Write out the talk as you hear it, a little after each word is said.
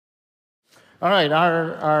All right,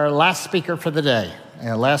 our last speaker for the day,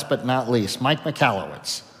 and last but not least, Mike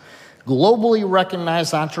Michalowicz. Globally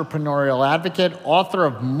recognized entrepreneurial advocate, author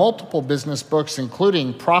of multiple business books,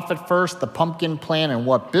 including Profit First, The Pumpkin Plan, and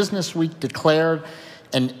What Business Week Declared,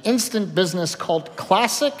 an instant business cult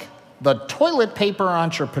classic, The Toilet Paper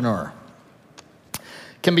Entrepreneur.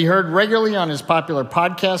 Can be heard regularly on his popular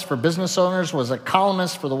podcast for business owners, was a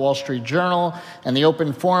columnist for the Wall Street Journal and the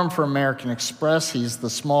Open Forum for American Express. He's the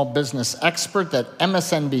small business expert that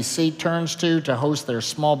MSNBC turns to host their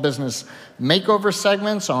small business makeover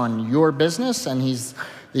segments on Your Business, and he's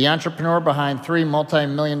the entrepreneur behind 3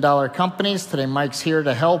 multi-million-dollar companies. Today, Mike's here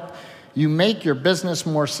to help you make your business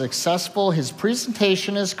more successful. His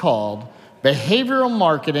presentation is called Behavioral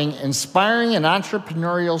Marketing, Inspiring an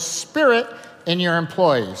Entrepreneurial Spirit in Your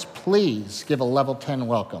Employees. Please give a level 10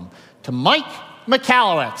 welcome to Mike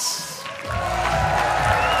Michalowicz.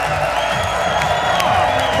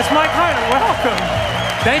 It's Mike Heiner. Welcome.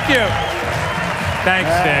 Thank you.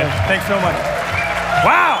 Thanks, Dan. Thanks so much.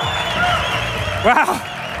 Wow.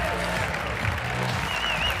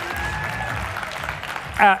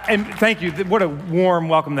 And thank you. What a warm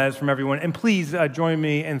welcome that is from everyone. And please join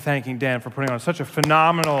me in thanking Dan for putting on such a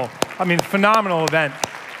phenomenal event.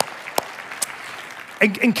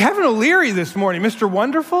 And Kevin O'Leary this morning, Mr.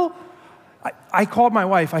 Wonderful, I called my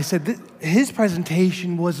wife. I said, his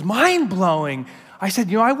presentation was mind-blowing. I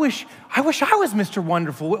said, I wish I was Mr.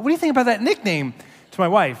 Wonderful. What do you think about that nickname? To my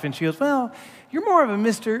wife. And she goes, well, you're more of a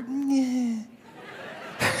Mr.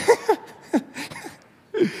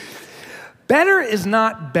 Better is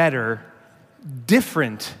not better.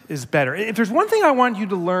 Different is better. If there's one thing I want you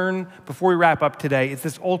to learn before we wrap up today, it's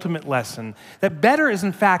this ultimate lesson, that better is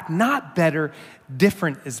in fact not better,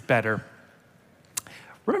 different is better.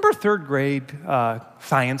 Remember third grade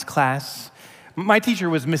science class? My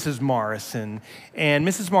teacher was Mrs. Morrison, and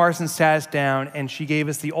Mrs. Morrison sat us down and she gave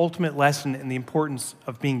us the ultimate lesson in the importance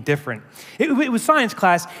of being different. It was science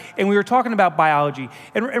class, and we were talking about biology.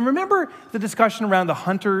 And remember the discussion around the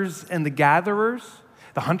hunters and the gatherers?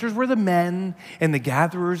 The hunters were the men, and the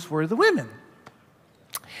gatherers were the women.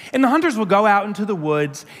 And the hunters would go out into the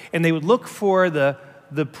woods, and they would look for the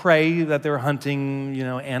prey that they were hunting,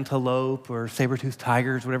 antelope or saber-toothed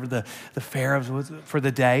tigers, whatever the fare was for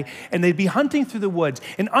the day. And they'd be hunting through the woods,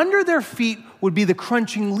 and under their feet would be the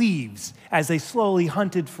crunching leaves as they slowly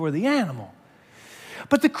hunted for the animal.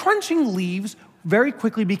 But the crunching leaves very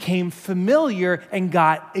quickly became familiar and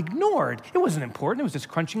got ignored. It wasn't important. It was just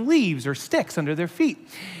crunching leaves or sticks under their feet.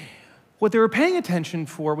 What they were paying attention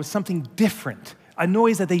for was something different, a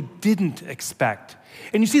noise that they didn't expect.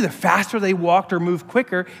 And you see, the faster they walked or moved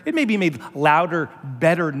quicker, it maybe made louder,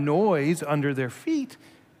 better noise under their feet,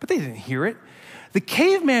 but they didn't hear it. The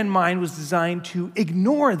caveman mind was designed to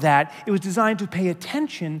ignore that. It was designed to pay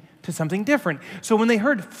attention to something different. So when they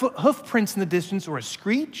heard hoof prints in the distance or a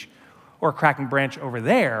screech, or a cracking branch over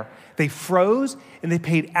there, they froze and they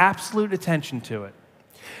paid absolute attention to it.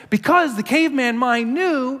 Because the caveman mind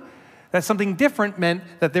knew that something different meant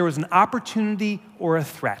that there was an opportunity or a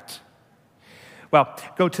threat. Well,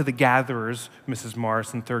 go to the gatherers. Mrs.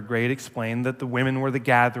 Morris in third grade explained that the women were the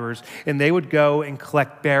gatherers, and they would go and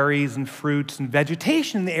collect berries and fruits and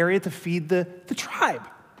vegetation in the area to feed the tribe.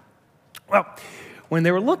 Well, when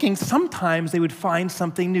they were looking, sometimes they would find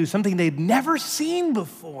something new, something they'd never seen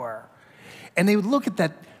before. And they would look at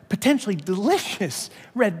that potentially delicious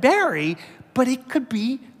red berry, but it could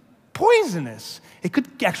be poisonous. It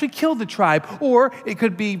could actually kill the tribe, or it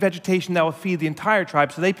could be vegetation that will feed the entire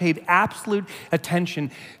tribe. So they paid absolute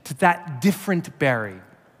attention to that different berry.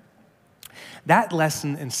 That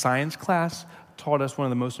lesson in science class taught us one of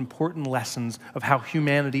the most important lessons of how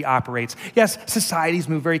humanity operates. Yes, societies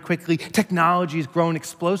move very quickly, technology has grown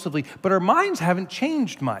explosively, but our minds haven't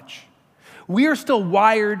changed much. We are still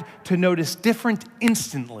wired to notice different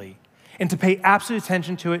instantly and to pay absolute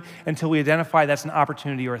attention to it until we identify that's an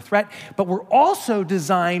opportunity or a threat. But we're also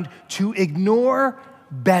designed to ignore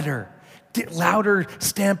better. Louder,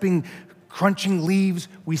 stamping, crunching leaves,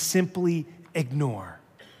 we simply ignore.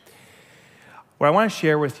 What I want to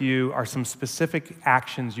share with you are some specific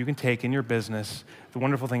actions you can take in your business. The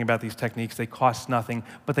wonderful thing about these techniques, they cost nothing,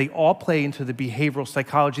 but they all play into the behavioral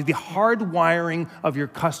psychology, the hardwiring of your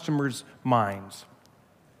customers' minds.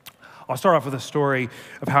 I'll start off with a story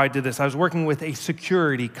of how I did this. I was working with a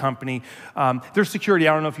security company. There's security,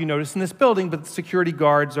 I don't know if you noticed in this building, but the security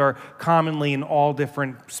guards are commonly in all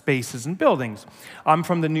different spaces and buildings. I'm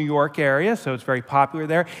from the New York area, so it's very popular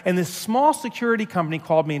there. And this small security company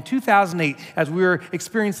called me in 2008 as we were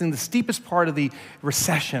experiencing the steepest part of the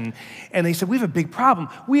recession. And they said, we have a big problem.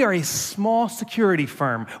 We are a small security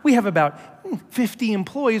firm. We have about 50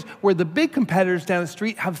 employees, where the big competitors down the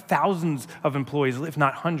street have thousands of employees, if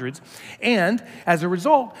not hundreds. And as a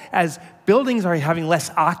result, as buildings are having less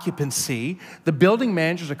occupancy, the building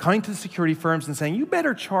managers are coming to the security firms and saying, you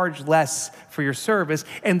better charge less for your service,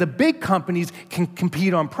 and the big companies can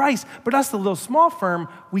compete on price, but us, the little small firm,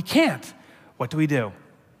 we can't. What do we do?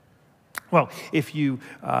 Well, if you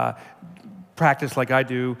practice like I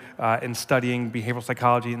do in studying behavioral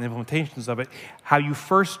psychology and the implementations of it, how you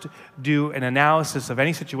first do an analysis of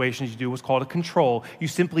any situation is you do what's called a control. You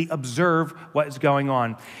simply observe what is going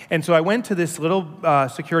on. And so I went to this little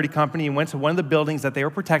security company and went to one of the buildings that they were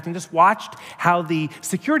protecting, just watched how the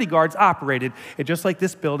security guards operated. And just like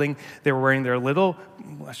this building, they were wearing their little,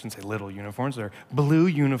 I shouldn't say little uniforms, they're blue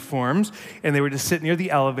uniforms, and they would just sit near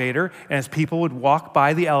the elevator, and as people would walk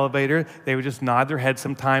by the elevator, they would just nod their head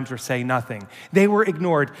sometimes or say nothing. They were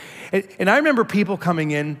ignored. And I remember people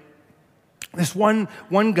coming in. This one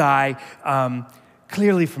guy,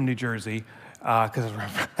 clearly from New Jersey, because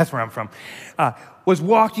that's where I'm from, was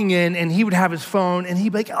walking in, and he would have his phone, and he'd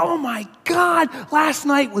be like, oh my God, last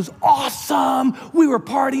night was awesome. We were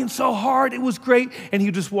partying so hard. It was great. And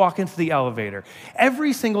he'd just walk into the elevator.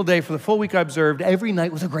 Every single day for the full week I observed, every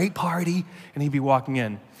night was a great party, and he'd be walking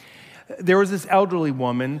in. There was this elderly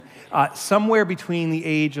woman, somewhere between the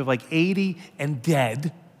age of like 80 and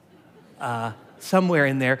dead, somewhere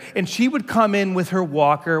in there, and she would come in with her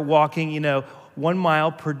walker, walking, 1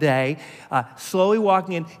 mile per day, slowly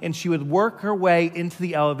walking in, and she would work her way into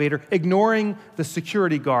the elevator, ignoring the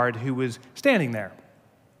security guard who was standing there.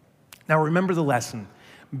 Now remember the lesson.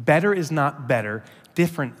 Better is not better.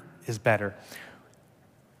 Different is better.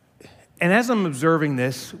 And as I'm observing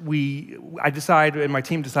this, I decide, and my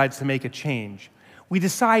team decides to make a change. We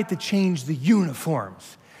decide to change the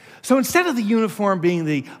uniforms. So instead of the uniform being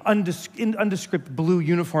the undescript blue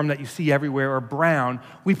uniform that you see everywhere, or brown,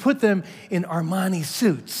 we put them in Armani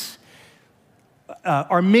suits.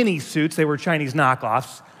 Armani suits, they were Chinese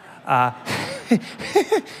knockoffs.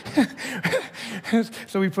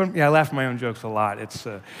 So we put them, I laugh at my own jokes a lot.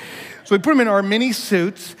 So we put them in Armani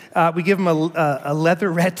suits. We give them a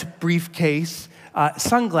leatherette briefcase,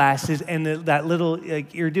 sunglasses, and that little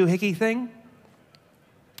ear doohickey thing.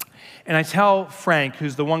 And I tell Frank,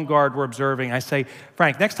 who's the one guard we're observing, I say,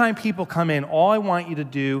 Frank, next time people come in, all I want you to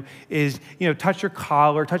do is, touch your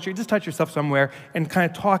collar, just touch yourself somewhere, and kind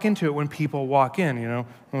of talk into it when people walk in,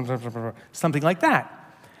 something like that.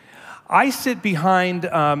 I sit behind,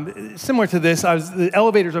 similar to this, the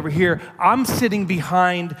elevator's over here. I'm sitting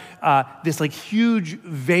behind this huge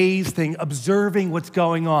vase thing, observing what's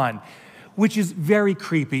going on, which is very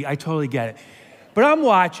creepy. I totally get it. But I'm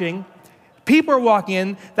watching. People are walking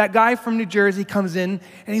in. That guy from New Jersey comes in,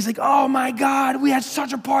 and he's like, oh my God, we had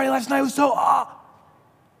such a party last night. It was so, I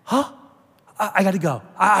gotta go.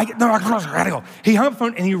 I gotta go. He hung up the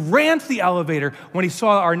phone, and he ran to the elevator when he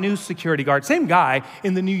saw our new security guard, same guy,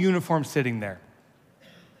 in the new uniform sitting there.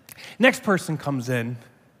 Next person comes in.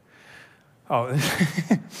 Oh,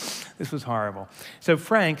 this was horrible. So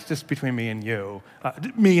Frank, just between me and you,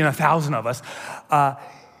 me and 1,000 of us,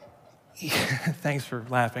 thanks for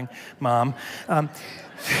laughing, Mom.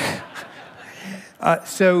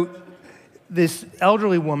 So this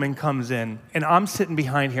elderly woman comes in, and I'm sitting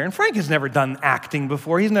behind here, and Frank has never done acting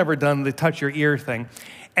before. He's never done the touch your ear thing.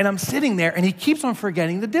 And I'm sitting there, and he keeps on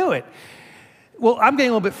forgetting to do it. Well, I'm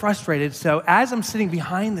getting a little bit frustrated, so as I'm sitting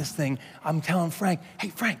behind this thing, I'm telling Frank, hey,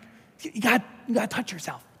 Frank, you gotta touch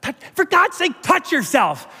yourself. For God's sake, touch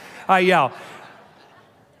yourself, I yell.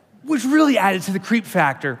 Which really added to the creep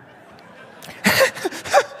factor.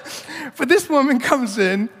 But this woman comes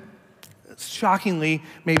in, shockingly,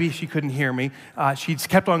 maybe she couldn't hear me, she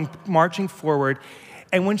kept on marching forward,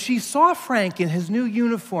 and when she saw Frank in his new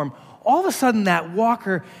uniform, all of a sudden that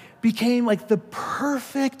walker became like the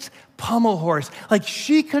perfect pommel horse. Like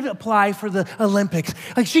she could apply for the Olympics.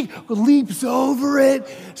 Like she leaps over it,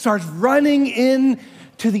 starts running in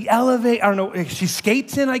to the elevator. I don't know, she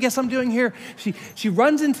skates in, I guess I'm doing here. She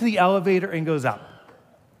runs into the elevator and goes up.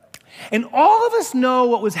 And all of us know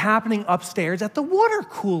what was happening upstairs at the water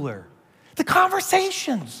cooler. The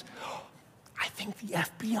conversations. I think the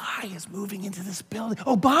FBI is moving into this building.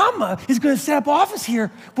 Obama is going to set up office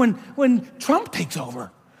here when Trump takes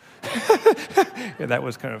over. Yeah, that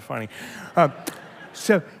was kind of funny.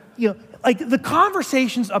 So, the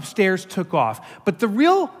conversations upstairs took off. But the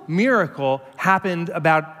real miracle happened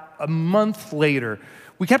about a month later.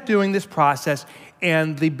 We kept doing this process,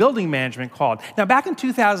 and the building management called. Now, back in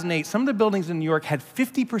 2008, some of the buildings in New York had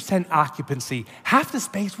 50% occupancy. Half the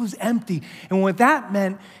space was empty. And what that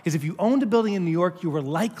meant is if you owned a building in New York, you were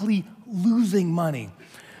likely losing money.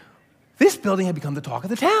 This building had become the talk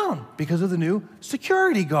of the town because of the new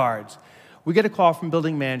security guards. We get a call from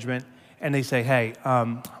building management, and they say, hey,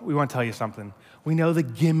 we want to tell you something. We know the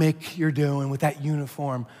gimmick you're doing with that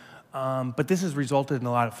uniform, but this has resulted in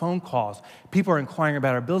a lot of phone calls. People are inquiring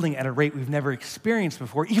about our building at a rate we've never experienced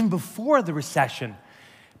before, even before the recession.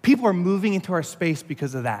 People are moving into our space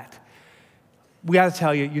because of that. We got to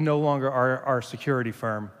tell you, you no longer are our security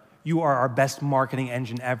firm. You are our best marketing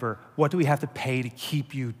engine ever. What do we have to pay to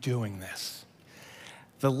keep you doing this?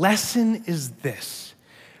 The lesson is this.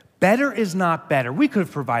 Better is not better. We could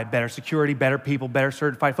have provided better security, better people, better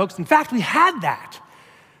certified folks. In fact, we had that.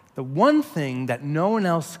 The one thing that no one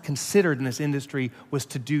else considered in this industry was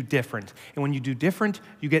to do different. And when you do different,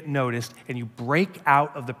 you get noticed, and you break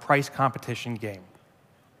out of the price competition game.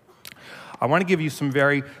 I want to give you some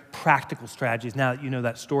very practical strategies now that you know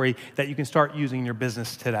that story that you can start using in your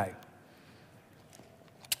business today.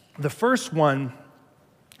 The first one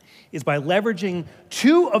is by leveraging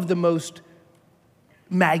two of the most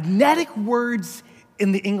magnetic words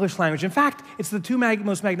in the English language. In fact, it's the two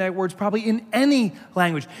most magnetic words probably in any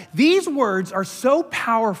language. These words are so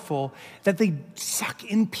powerful that they suck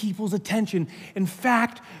in people's attention. In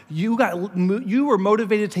fact, you were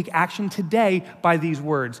motivated to take action today by these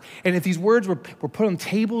words. And if these words were put on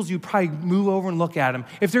tables, you'd probably move over and look at them.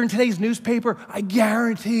 If they're in today's newspaper, I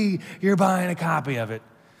guarantee you're buying a copy of it.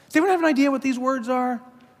 Does anyone have an idea what these words are?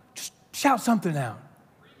 Just shout something out.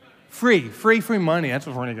 Free money. That's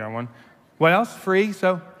what we're going to get one. What else? Free,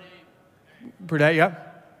 so? Per day,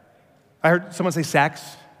 yep. I heard someone say sex.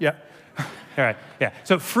 Yeah. All right, yeah.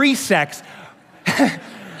 So free sex,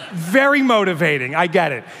 very motivating. I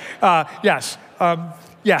get it. Yes,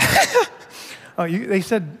 yeah. They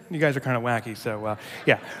said you guys are kind of wacky, so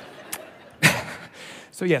yeah.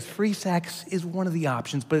 So yes, free sex is one of the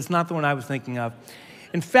options, but it's not the one I was thinking of.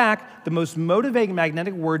 In fact, the most motivating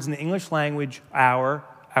magnetic words in the English language are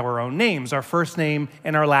our own names, our first name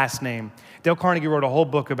and our last name. Dale Carnegie wrote a whole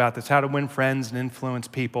book about this, how to win friends and influence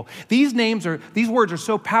people. These words are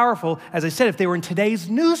so powerful. As I said, if they were in today's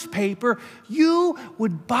newspaper, you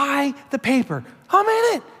would buy the paper. I'm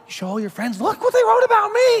in it. You show all your friends, look what they wrote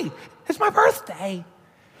about me. It's my birthday.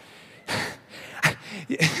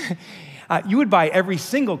 You would buy every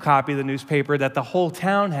single copy of the newspaper that the whole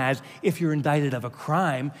town has if you're indicted of a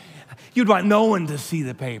crime. You'd want no one to see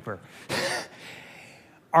the paper.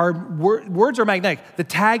 Our words are magnetic. The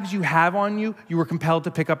tags you have on you, you were compelled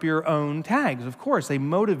to pick up your own tags. Of course, they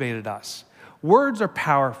motivated us. Words are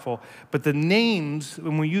powerful, but the names,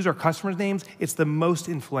 when we use our customers' names, it's the most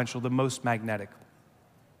influential, the most magnetic.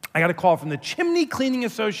 I got a call from the Chimney Cleaning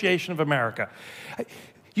Association of America.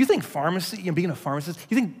 You think pharmacy, being a pharmacist,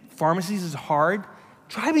 you think pharmacies is hard?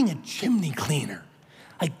 Try being a chimney cleaner.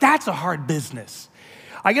 Like, that's a hard business.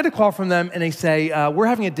 I get a call from them, and they say, we're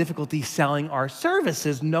having a difficulty selling our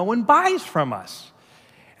services. No one buys from us.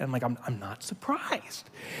 And I'm like, I'm not surprised.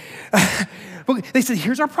 But they said,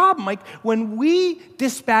 here's our problem, Mike. When we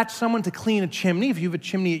dispatch someone to clean a chimney, if you have a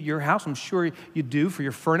chimney at your house, I'm sure you do for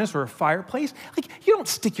your furnace or a fireplace, like, you don't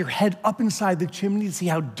stick your head up inside the chimney to see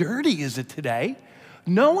how dirty is it today.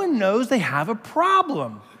 No one knows they have a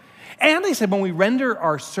problem. And they said when we render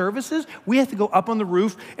our services, we have to go up on the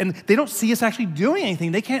roof, and they don't see us actually doing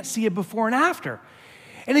anything. They can't see it before and after.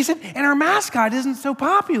 And they said, and our mascot isn't so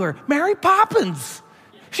popular, Mary Poppins.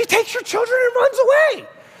 She takes your children and runs away.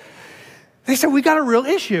 They said, we got a real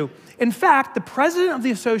issue. In fact, the president of the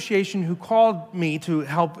association who called me to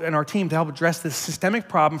help, and our team to help address this systemic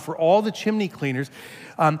problem for all the chimney cleaners,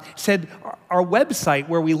 said our website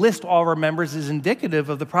where we list all of our members is indicative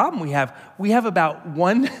of the problem we have. We have about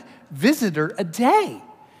one visitor a day,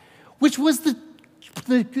 which was the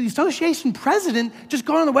association president just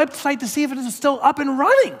going on the website to see if it is still up and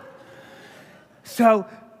running. So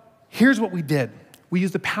here's what we did. We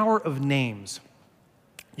used the power of names.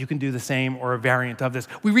 You can do the same or a variant of this.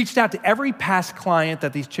 We reached out to every past client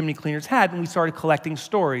that these chimney cleaners had, and we started collecting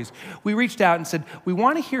stories. We reached out and said, we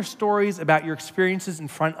want to hear stories about your experiences in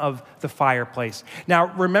front of the fireplace.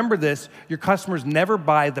 Now, remember this, your customers never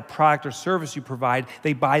buy the product or service you provide,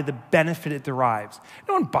 they buy the benefit it derives.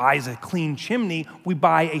 No one buys a clean chimney, we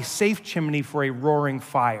buy a safe chimney for a roaring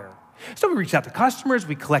fire. So we reached out to customers,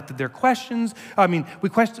 we collected their questions,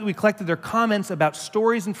 we collected their comments about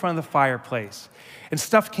stories in front of the fireplace. And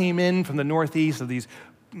stuff came in from the Northeast of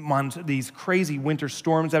these crazy winter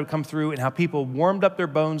storms that would come through and how people warmed up their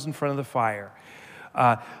bones in front of the fire.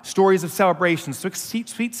 Stories of celebrations,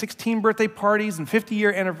 sweet 16 birthday parties and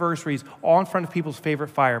 50-year anniversaries, all in front of people's favorite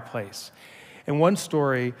fireplace. And one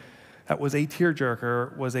story that was a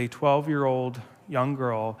tearjerker was a 12-year-old young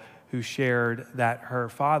girl who shared that her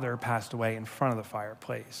father passed away in front of the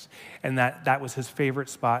fireplace, and that was his favorite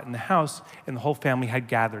spot in the house, and the whole family had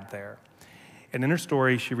gathered there. And in her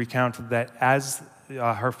story, she recounted that as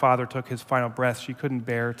her father took his final breath, she couldn't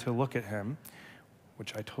bear to look at him,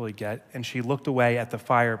 which I totally get, and she looked away at the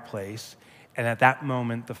fireplace, and at that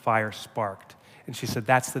moment, the fire sparked. And she said,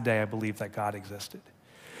 that's the day I believed that God existed.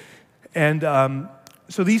 And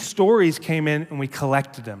so these stories came in, and we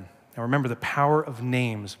collected them. Now remember the power of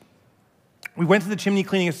names. We went to the Chimney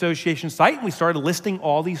Cleaning Association site, and we started listing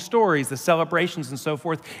all these stories, the celebrations and so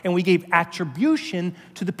forth, and we gave attribution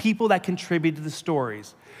to the people that contributed to the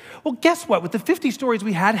stories. Well, guess what? With the 50 stories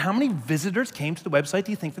we had, how many visitors came to the website,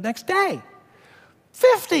 do you think, the next day?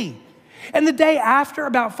 50. And the day after,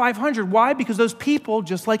 about 500. Why? Because those people,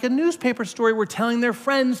 just like a newspaper story, were telling their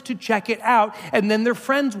friends to check it out, and then their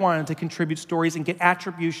friends wanted to contribute stories and get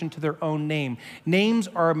attribution to their own name. Names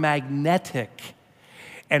are magnetic,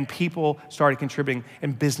 and people started contributing,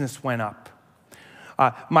 and business went up.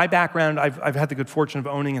 My background, I've had the good fortune of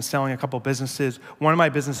owning and selling a couple businesses. One of my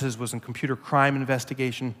businesses was in computer crime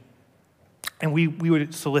investigation, and we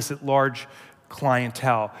would solicit large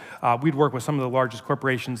clientele. We'd work with some of the largest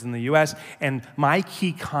corporations in the US, and my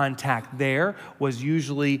key contact there was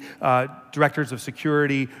usually directors of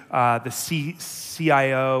security, the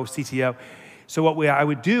CIO, CTO. So what I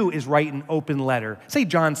would do is write an open letter. Say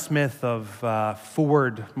John Smith of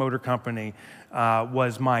Ford Motor Company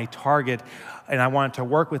was my target, and I wanted to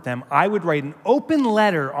work with them. I would write an open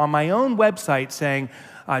letter on my own website saying,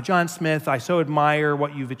 John Smith, I so admire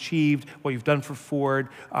what you've achieved, what you've done for Ford.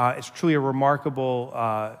 It's truly a remarkable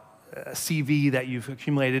CV that you've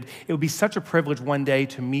accumulated. It would be such a privilege one day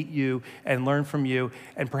to meet you and learn from you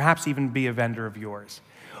and perhaps even be a vendor of yours.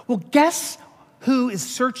 Well, guess who is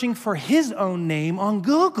searching for his own name on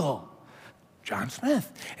Google? John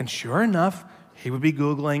Smith. And sure enough, he would be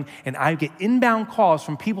Googling, and I'd get inbound calls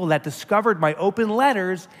from people that discovered my open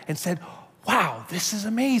letters and said, wow, this is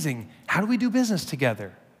amazing. How do we do business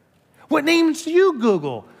together? What names do you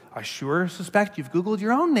Google? I sure suspect you've Googled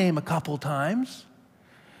your own name a couple times.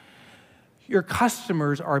 Your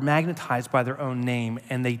customers are magnetized by their own name,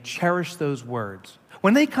 and they cherish those words.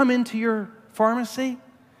 When they come into your pharmacy,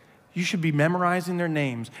 you should be memorizing their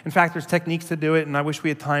names. In fact, there's techniques to do it, and I wish we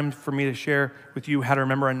had time for me to share with you how to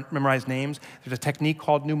remember and memorize names. There's a technique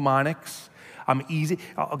called mnemonics. Easy.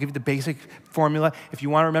 I'll give you the basic formula. If you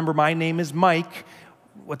want to remember my name is Mike,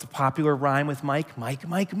 what's a popular rhyme with Mike? Mike,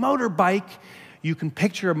 motorbike. You can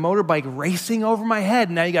picture a motorbike racing over my head.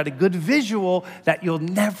 Now you got a good visual that you'll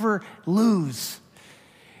never lose.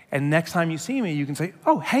 And next time you see me, you can say,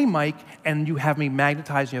 oh, hey, Mike, and you have me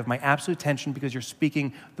magnetized. You have my absolute attention because you're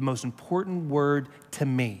speaking the most important word to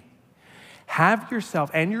me. Have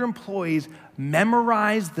yourself and your employees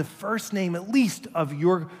memorize the first name, at least, of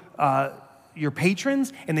your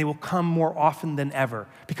patrons, and they will come more often than ever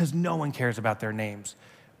because no one cares about their names.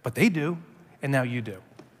 But they do, and now you do.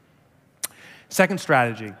 Second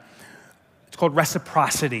strategy, it's called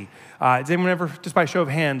reciprocity. Does anyone ever, just by a show of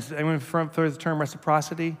hands, anyone throw the term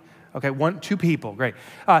reciprocity? Okay, 1, 2 people, great.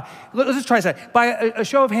 Let's just try that. By a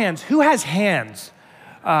show of hands, who has hands?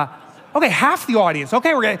 Okay, half the audience.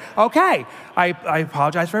 Okay, okay. I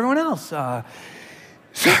apologize for everyone else.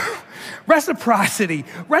 So, reciprocity.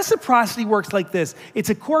 Reciprocity works like this. It's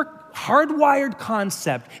a core hardwired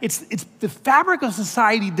concept. It's the fabric of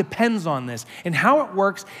society depends on this. And how it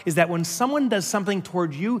works is that when someone does something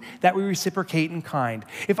towards you, that we reciprocate in kind.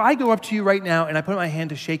 If I go up to you right now and I put my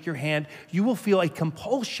hand to shake your hand, you will feel a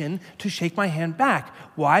compulsion to shake my hand back.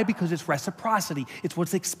 Why? Because it's reciprocity. It's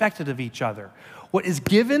what's expected of each other. What is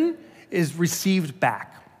given is received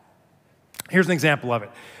back. Here's an example of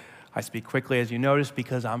it. I speak quickly, as you notice,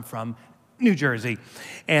 because I'm from New Jersey.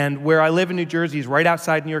 And where I live in New Jersey is right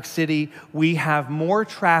outside New York City. We have more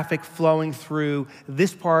traffic flowing through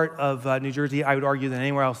this part of New Jersey, I would argue, than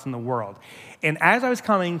anywhere else in the world. And as I was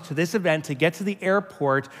coming to this event to get to the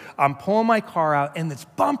airport, I'm pulling my car out, and it's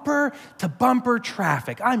bumper to bumper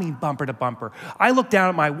traffic. I mean bumper to bumper. I look down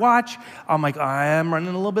at my watch. I'm like, I am running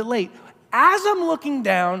a little bit late. As I'm looking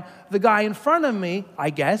down, the guy in front of me, I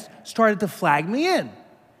guess, started to flag me in.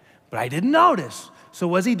 But I didn't notice. So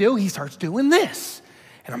what does he do? He starts doing this.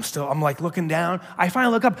 And I'm like looking down. I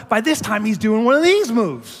finally look up. By this time, he's doing one of these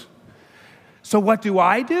moves. So what do?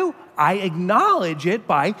 I acknowledge it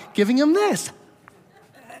by giving him this.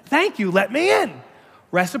 Thank you, let me in.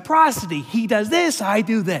 Reciprocity. He does this, I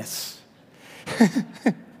do this.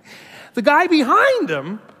 The guy behind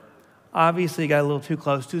him, obviously got a little too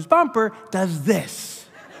close to his bumper, does this.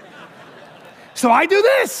 So I do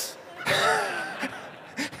this.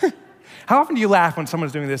 How often do you laugh when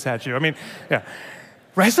someone's doing this at you? I mean, yeah.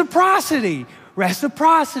 Reciprocity.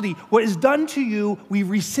 Reciprocity. What is done to you, we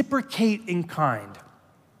reciprocate in kind.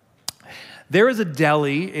 There is a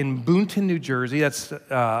deli in Boonton, New Jersey. That's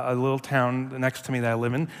a little town next to me that I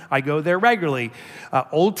live in. I go there regularly.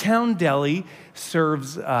 Old Town Deli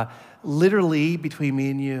serves, literally, between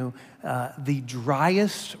me and you, the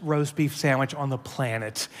driest roast beef sandwich on the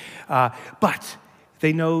planet. But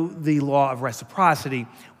they know the law of reciprocity.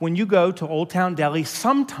 When you go to Old Town Deli,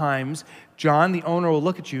 sometimes John, the owner, will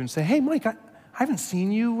look at you and say, "Hey, Mike, I haven't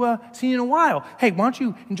seen you in a while. Hey, why don't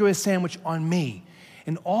you enjoy a sandwich on me?"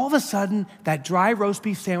 And all of a sudden, that dry roast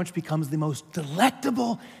beef sandwich becomes the most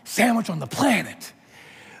delectable sandwich on the planet.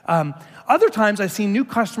 Other times, I've seen new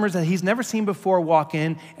customers that he's never seen before walk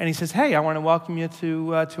in, and he says, "Hey, I want to welcome you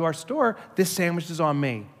to our store. This sandwich is on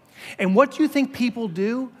me." And what do you think people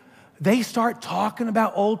do? They start talking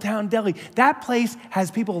about Old Town Deli. That place has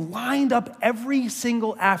people lined up every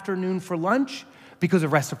single afternoon for lunch because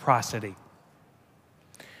of reciprocity.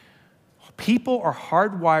 People are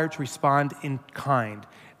hardwired to respond in kind.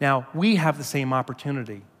 Now, we have the same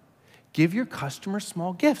opportunity. Give your customers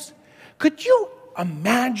small gifts. Could you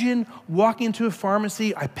imagine walking into a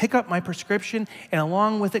pharmacy, I pick up my prescription, and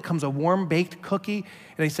along with it comes a warm-baked cookie,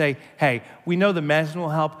 and they say, "Hey, we know the medicine will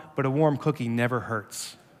help, but a warm cookie never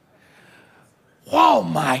hurts." Oh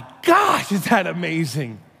my gosh, is that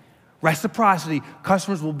amazing? Reciprocity.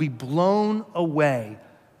 Customers will be blown away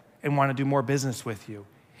and want to do more business with you.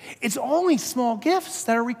 It's only small gifts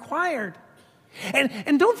that are required.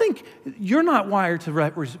 And don't think you're not wired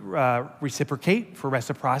to reciprocate for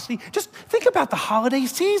reciprocity. Just think about the holiday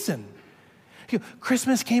season.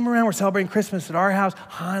 Christmas came around, we're celebrating Christmas at our house,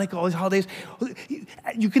 Hanukkah, all these holidays.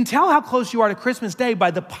 You can tell how close you are to Christmas Day by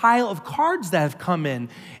the pile of cards that have come in.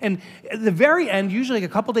 And at the very end, usually like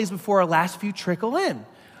a couple days before, our last few trickle in.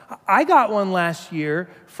 I got one last year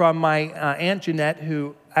from my Aunt Jeanette,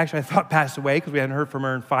 who actually I thought passed away because we hadn't heard from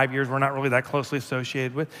her in 5 years. We're not really that closely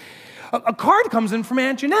associated with. A card comes in from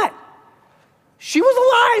Aunt Jeanette. She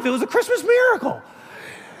was alive. It was a Christmas miracle.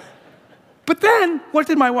 But then, what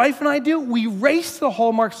did my wife and I do? We raced to the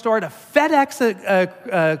Hallmark store to FedEx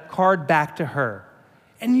a card back to her.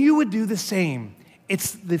 And you would do the same.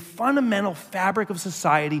 It's the fundamental fabric of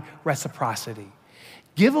society, reciprocity.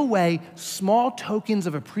 Give away small tokens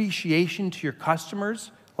of appreciation to your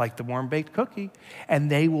customers, like the warm-baked cookie,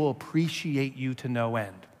 and they will appreciate you to no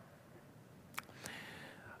end.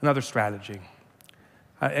 Another strategy.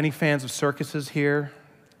 Any fans of circuses here?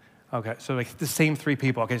 Okay, so like the same three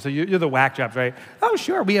people. Okay, so you're the whack jobs, right? Oh,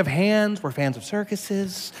 sure, we have hands. We're fans of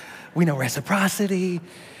circuses. We know reciprocity.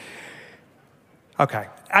 Okay,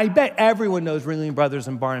 I bet everyone knows Ringling Brothers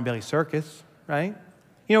and Barnum Bailey Circus, right?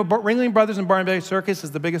 You know, Ringling Brothers and Barnum Bailey Circus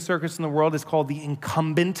is the biggest circus in the world. It's called the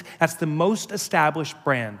Incumbent. That's the most established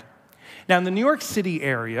brand. Now, in the New York City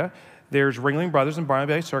area, there's Ringling Brothers and Barnum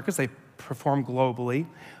Bailey Circus. They perform globally.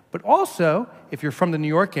 But also, if you're from the New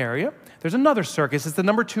York area, there's another circus. It's the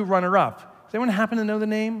 #2 runner-up. Does anyone happen to know the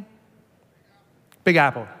name? Big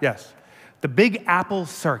Apple, yes. The Big Apple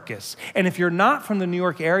Circus. And if you're not from the New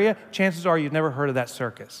York area, chances are you've never heard of that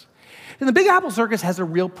circus. And the Big Apple Circus has a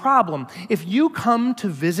real problem. If you come to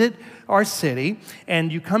visit our city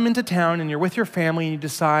and you come into town and you're with your family and you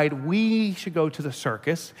decide we should go to the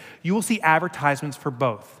circus, you will see advertisements for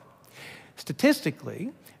both.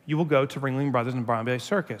 Statistically, you will go to Ringling Brothers and Barnum Bailey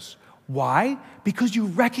Circus. Why? Because you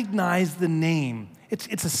recognize the name.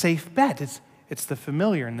 It's a safe bet. It's the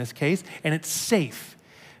familiar in this case, and it's safe.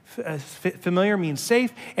 Familiar means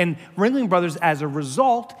safe, and Ringling Brothers, as a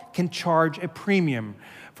result, can charge a premium.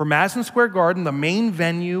 For Madison Square Garden, the main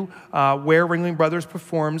venue where Ringling Brothers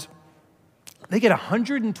performs, they get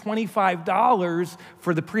 $125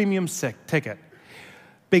 for the premium ticket.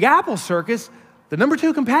 Big Apple Circus, the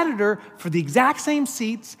 #2 competitor, for the exact same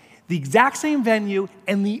seats, the exact same venue,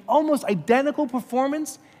 and the almost identical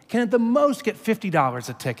performance, can at the most get $50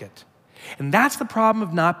 a ticket. And that's the problem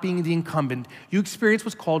of not being the incumbent. You experience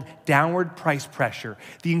what's called downward price pressure.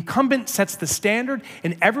 The incumbent sets the standard,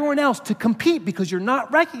 and everyone else, to compete because you're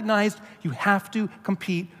not recognized, you have to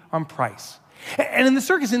compete on price. And in the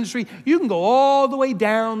circus industry, you can go all the way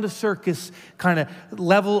down the circus kind of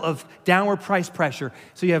level of downward price pressure.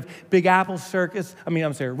 So you have Big Apple Circus,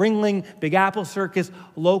 Ringling, Big Apple Circus,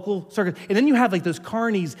 local circus. And then you have like those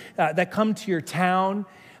carnies that come to your town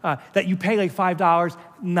that you pay like $5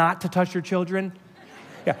 not to touch your children.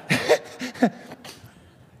 Yeah.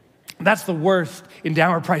 That's the worst in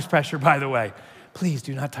downward price pressure, by the way. Please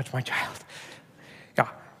do not touch my child. Yeah.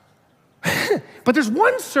 But there's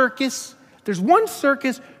one circus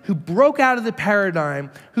who broke out of the paradigm,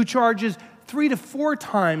 who charges 3 to 4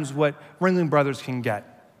 times what Ringling Brothers can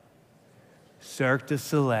get. Cirque du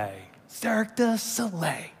Soleil. Cirque du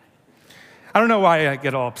Soleil. I don't know why I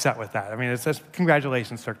get all upset with that. I mean, it says,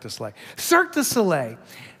 congratulations, Cirque du Soleil. Cirque du Soleil.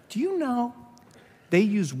 Do you know they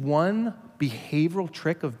use one behavioral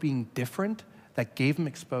trick of being different that gave them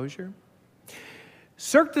exposure?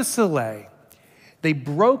 Cirque du Soleil, they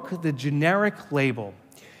broke the generic label.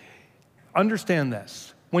 Understand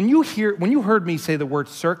this. When you heard me say the word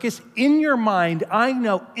circus, in your mind, I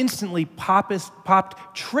know instantly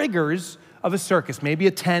popped triggers of a circus. Maybe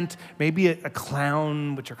a tent, maybe a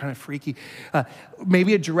clown, which are kind of freaky,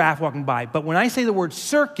 maybe a giraffe walking by. But when I say the word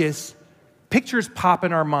circus, pictures pop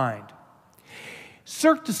in our mind.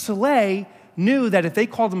 Cirque du Soleil knew that if they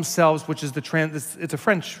called themselves, which is it's a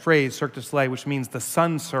French phrase, Cirque du Soleil, which means the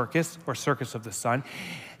sun circus, or circus of the sun.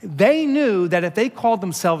 They knew that if they called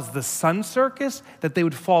themselves the sun circus, that they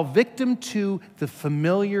would fall victim to the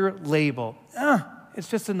familiar label. It's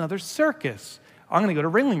just another circus. I'm gonna go to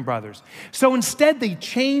Ringling Brothers. So instead, they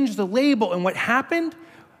changed the label, and what happened?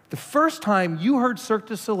 The first time you heard Cirque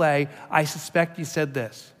du Soleil, I suspect you said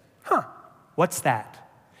this, what's that?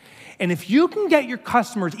 And if you can get your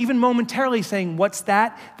customers even momentarily saying, what's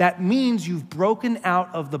that? That means you've broken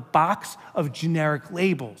out of the box of generic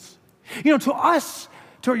labels. You know, to us,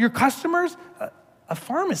 to your customers, a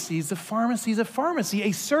pharmacy is a pharmacy is a pharmacy.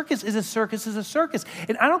 A circus is a circus is a circus.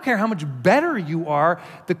 And I don't care how much better you are,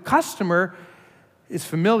 the customer is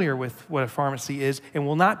familiar with what a pharmacy is and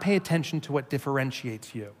will not pay attention to what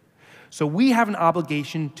differentiates you. So we have an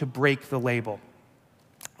obligation to break the label.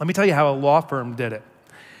 Let me tell you how a law firm did it.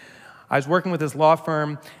 I was working with this law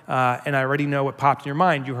firm, and I already know what popped in your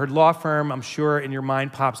mind. You heard law firm, I'm sure in your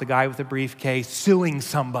mind pops a guy with a briefcase suing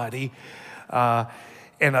somebody,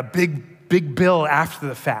 and a big bill after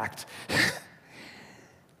the fact.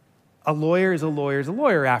 A lawyer is a lawyer is a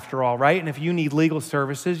lawyer after all, right? And if you need legal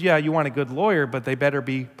services, yeah, you want a good lawyer, but they better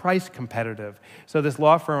be price competitive. So this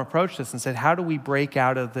law firm approached us and said, how do we break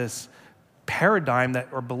out of this paradigm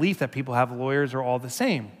or belief that people have lawyers are all the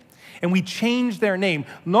same? And we changed their name.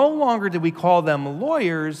 No longer did we call them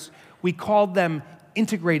lawyers, we called them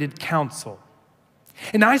integrated counsel.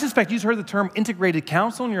 And I suspect you've heard the term integrated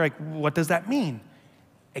counsel, and you're like, what does that mean?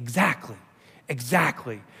 Exactly.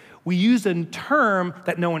 We use a term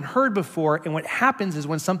that no one heard before, and what happens is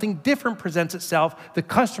when something different presents itself, the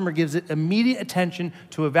customer gives it immediate attention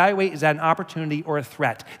to evaluate, is that an opportunity or a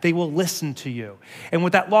threat? They will listen to you. And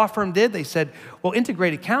what that law firm did, they said, well,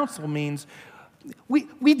 integrated counsel means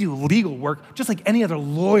we do legal work just like any other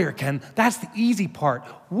lawyer can. That's the easy part.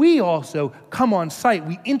 We also come on site.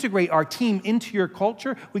 We integrate our team into your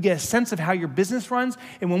culture. We get a sense of how your business runs.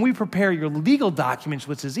 And when we prepare your legal documents,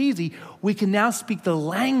 which is easy, we can now speak the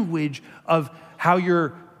language of how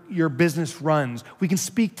your business runs. We can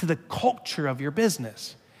speak to the culture of your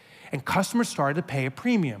business. And customers started to pay a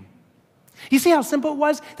premium. You see how simple it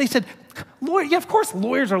was? They said, lawyer, yeah, of course,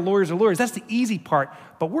 lawyers are lawyers are lawyers. That's the easy part.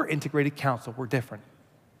 But we're integrated counsel. We're different.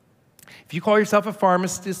 If you call yourself a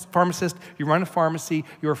pharmacist, you run a pharmacy,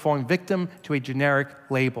 you are falling victim to a generic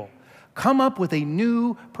label. Come up with a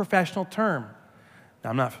new professional term.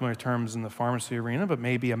 Now, I'm not familiar with terms in the pharmacy arena, but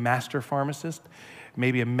maybe a master pharmacist,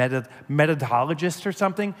 maybe a methodologist or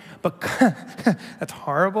something. But that's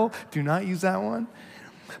horrible. Do not use that one.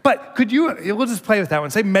 But we'll just play with that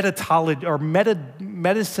one. Say medicologist or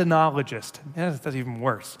medicinologist. That's even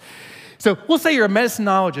worse. So we'll say you're a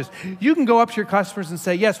medicinologist. You can go up to your customers and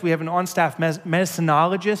say, yes, we have an on-staff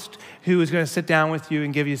medicinologist who is going to sit down with you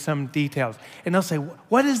and give you some details. And they'll say,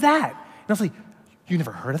 what is that? And they'll say, you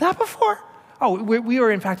never heard of that before? Oh, we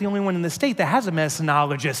are in fact the only one in the state that has a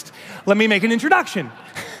medicinologist. Let me make an introduction.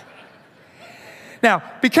 Now,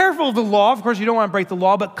 be careful of the law. Of course, you don't want to break the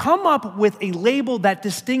law, but come up with a label that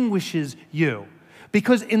distinguishes you.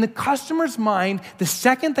 Because in the customer's mind, the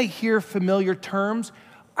second they hear familiar terms,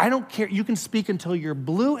 I don't care. You can speak until you're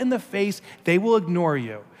blue in the face. They will ignore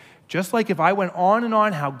you. Just like if I went on and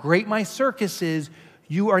on how great my circus is,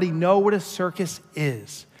 you already know what a circus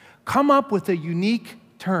is. Come up with a unique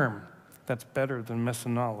term. That's better than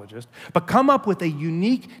methodologist. But come up with a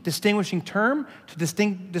unique distinguishing term to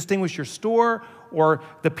distinguish your store or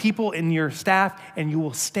the people in your staff, and you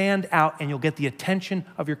will stand out and you'll get the attention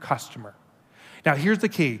of your customer. Now, here's the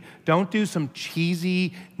key. Don't do some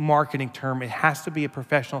cheesy marketing term. It has to be a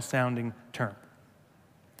professional sounding term.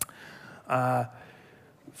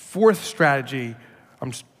 Fourth strategy,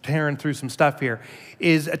 I'm just tearing through some stuff here,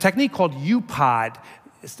 is a technique called UPOD.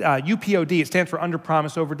 UPOD, it stands for under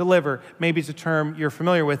promise, over deliver. Maybe it's a term you're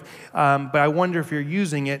familiar with, but I wonder if you're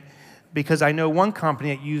using it because I know one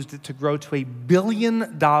company that used it to grow to $1 billion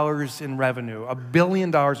in revenue, $1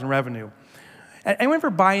 billion in revenue. Anyone ever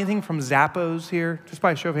buy anything from Zappos here? Just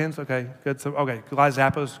by a show of hands? Okay, good. So, okay, a lot of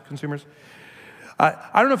Zappos consumers. I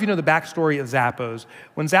don't know if you know the backstory of Zappos.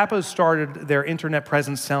 When Zappos started their internet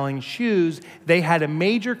presence selling shoes, they had a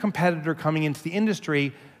major competitor coming into the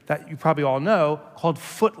industry that you probably all know called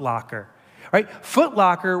Foot Locker. Right? Foot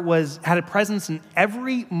Locker had a presence in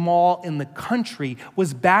every mall in the country,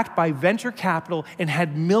 was backed by venture capital, and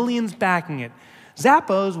had millions backing it.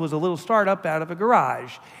 Zappos was a little startup out of a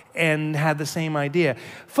garage and had the same idea.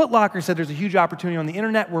 Foot Locker said there's a huge opportunity on the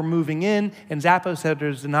internet, we're moving in, and Zappos said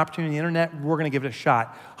there's an opportunity on the internet, we're gonna give it a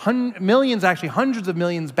shot. Millions, actually hundreds of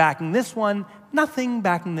millions backing this one, nothing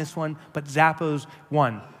backing this one, but Zappos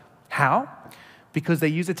won. How? Because they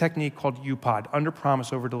use a technique called UPOD, under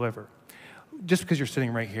promise, over deliver. Just because you're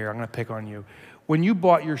sitting right here, I'm gonna pick on you. When you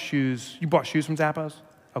bought your shoes, you bought shoes from Zappos?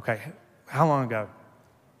 Okay, how long ago?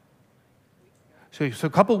 So a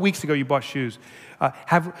couple of weeks ago, you bought shoes.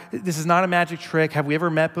 This is not a magic trick. Have we ever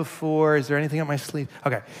met before? Is there anything up my sleeve?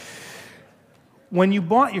 Okay. When you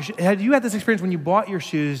bought your shoes, had you had this experience when you bought your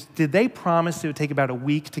shoes, did they promise it would take about a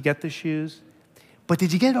week to get the shoes? But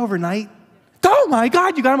did you get it overnight? Oh my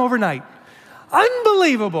God, you got them overnight.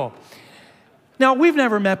 Unbelievable. Now, we've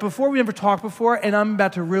never met before, we've never talked before, and I'm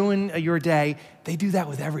about to ruin your day. They do that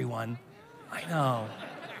with everyone. I know,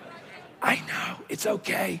 it's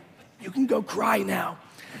okay. You can go cry now.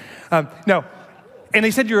 No, and they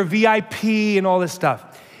said you're a VIP and all this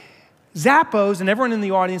stuff. Zappos, and everyone in the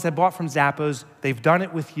audience that bought from Zappos, they've done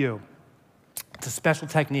it with you. It's a special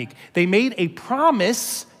technique. They made a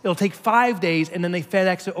promise, it'll take 5 days, and then they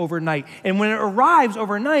FedEx it overnight. And when it arrives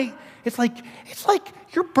overnight, it's like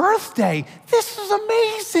your birthday. This is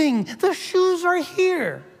amazing. The shoes are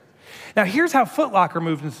here. Now, here's how Foot Locker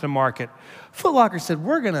moved into the market. Foot Locker said,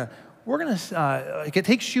 we're gonna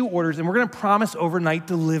take shoe orders, and we're gonna promise overnight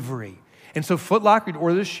delivery. And so Foot Locker would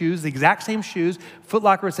order the shoes, the exact same shoes. Foot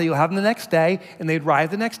Locker would say, you'll have them the next day, and they'd arrive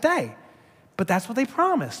the next day. But that's what they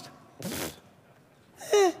promised.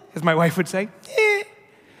 As my wife would say,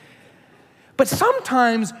 But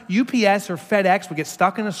sometimes UPS or FedEx would get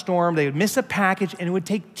stuck in a storm, they would miss a package, and it would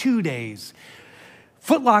take 2 days.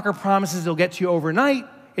 Foot Locker promises they'll get to you overnight.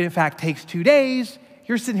 It, in fact, takes 2 days.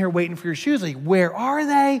 You're sitting here waiting for your shoes, like, where are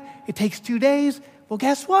they? It takes 2 days. Well,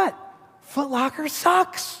 guess what? Foot Locker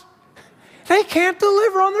sucks. They can't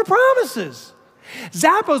deliver on their promises.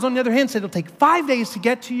 Zappos, on the other hand, said it'll take 5 days to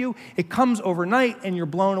get to you. It comes overnight, and you're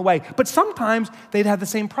blown away. But sometimes they'd have the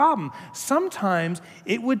same problem. Sometimes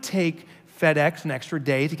it would take FedEx an extra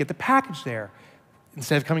day to get the package there.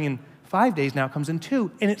 Instead of coming in 5 days, now it comes in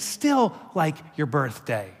 2, and it's still like your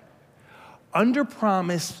birthday. Under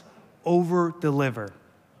promise, over deliver.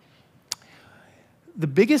 The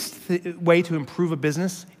biggest way to improve a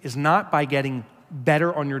business is not by getting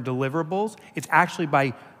better on your deliverables. It's actually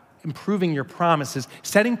by improving your promises,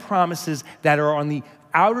 setting promises that are on the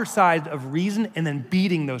outer side of reason and then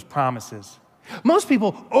beating those promises. Most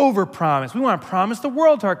people overpromise. We want to promise the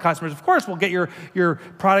world to our customers. Of course, we'll get your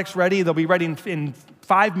products ready. They'll be ready in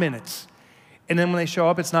 5 minutes. And then when they show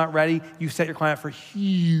up, it's not ready. You set your client for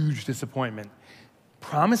huge disappointment.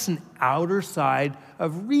 Promise an outer side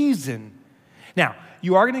of reason. Now,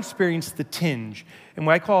 you are going to experience the tinge. And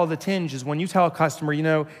what I call the tinge is when you tell a customer, you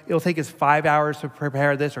know, it'll take us 5 hours to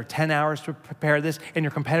prepare this or 10 hours to prepare this, and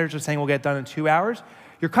your competitors are saying we'll get it done in 2 hours.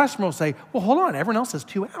 Your customer will say, well, hold on, everyone else says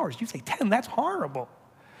 2 hours. You say 10, that's horrible.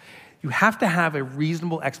 You have to have a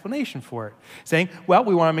reasonable explanation for it. Saying, well,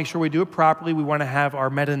 we want to make sure we do it properly. We want to have our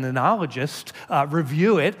meta-analyst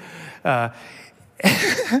review it. That's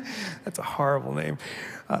a horrible name.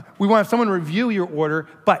 We want someone to review your order,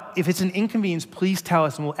 but if it's an inconvenience, please tell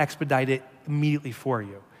us and we'll expedite it immediately for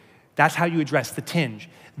you. That's how you address the tinge.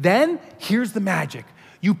 Then, here's the magic.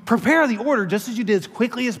 You prepare the order just as you did as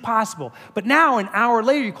quickly as possible. But now, an hour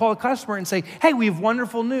later, you call the customer and say, hey, we have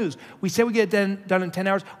wonderful news. We said we get it done in 10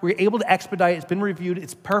 hours. We're able to expedite it. It's been reviewed.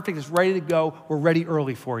 It's perfect. It's ready to go. We're ready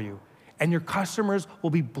early for you. And your customers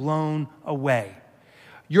will be blown away.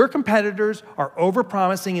 Your competitors are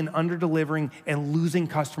overpromising and underdelivering and losing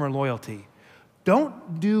customer loyalty.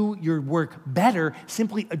 Don't do your work better.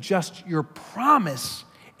 Simply adjust your promise,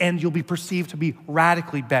 and you'll be perceived to be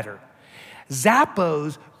radically better.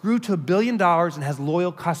 Zappos grew to $1 billion and has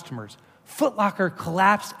loyal customers. Foot Locker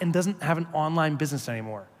collapsed and doesn't have an online business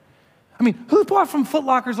anymore. I mean, who bought from Foot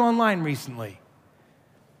Lockers online recently?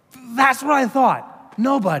 That's what I thought.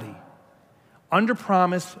 Nobody. Under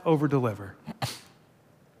promise, over deliver.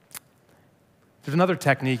 There's another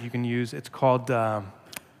technique you can use. It's called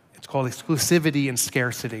exclusivity and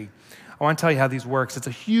scarcity. I want to tell you how these works. It's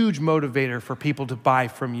a huge motivator for people to buy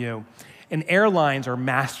from you. And airlines are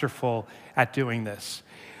masterful at doing this.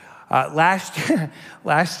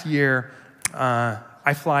 Last year,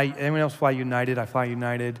 anyone else fly United? I fly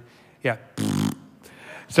United. Yeah.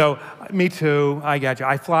 So, me too, I got you.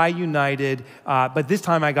 I fly United, but this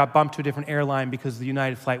time I got bumped to a different airline because the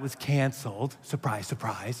United flight was canceled. Surprise,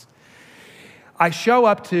 surprise. I show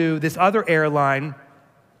up to this other airline,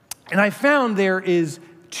 and I found there is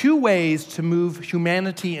 2 ways to move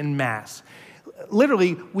humanity en masse.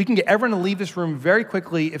 Literally, we can get everyone to leave this room very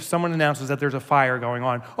quickly if someone announces that there's a fire going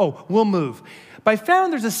on. Oh, we'll move. But I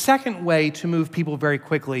found there's a second way to move people very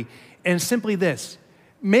quickly, and it's simply this.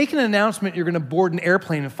 Make an announcement you're going to board an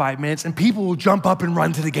airplane in 5 minutes, and people will jump up and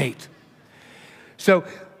run to the gate. So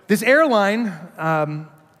this airline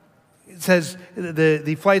says,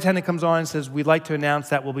 the flight attendant comes on and says, we'd like to announce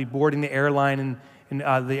that we'll be boarding the airplane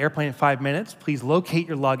in 5 minutes. Please locate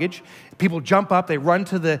your luggage. People jump up, they run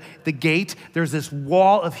to the gate. There's this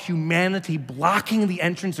wall of humanity blocking the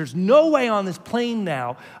entrance. There's no way on this plane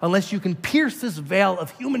now unless you can pierce this veil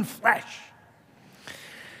of human flesh.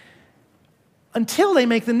 Until they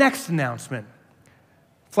make the next announcement.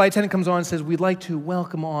 Flight attendant comes on and says, we'd like to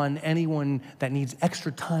welcome on anyone that needs extra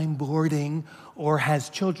time boarding or has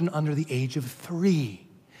children under the age of 3.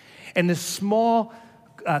 And this small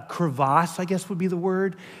crevasse, I guess would be the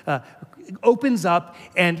word, opens up,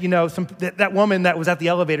 and that woman that was at the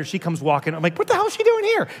elevator, she comes walking. I'm like, what the hell is she doing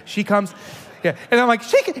here? She comes, yeah, and I'm like,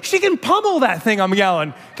 she can pummel that thing, I'm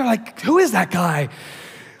yelling. They're like, who is that guy?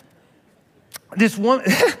 This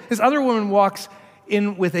other woman walks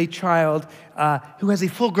in with a child who has a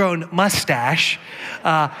full-grown mustache,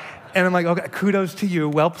 and I'm like, okay, kudos to you,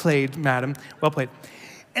 well played, madam, well played.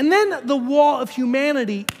 And then the wall of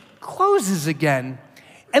humanity closes again,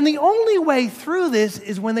 and the only way through this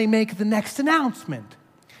is when they make the next announcement.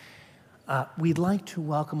 We'd like to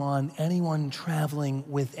welcome on anyone traveling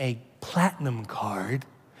with a platinum card,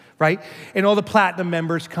 right? And all the platinum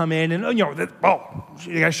members come in, and you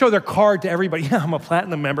gotta show their card to everybody. Yeah, I'm a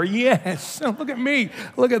platinum member. Yes, look at me.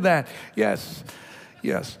 Look at that. Yes,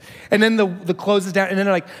 yes. And then the closes down, and then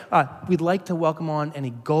they're like, we'd like to welcome on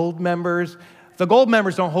any gold members. The gold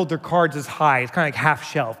members don't hold their cards as high. It's kind of like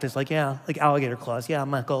half-shelved. It's like, yeah, like alligator claws. Yeah,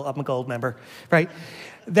 I'm a gold member, right?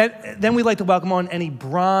 Then we'd like to welcome on any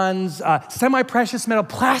bronze, semi-precious metal,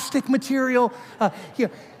 plastic material. And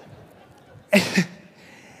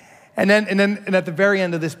at the very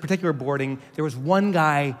end of this particular boarding, there was one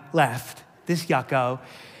guy left, this yucko,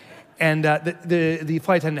 and the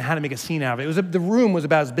flight attendant had to make a scene out of it. The room was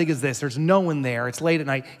about as big as this. There's no one there. It's late at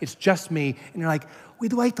night. It's just me. And they're like,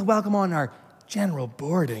 we'd like to welcome on our general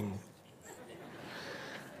boarding.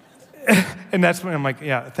 And that's when I'm like,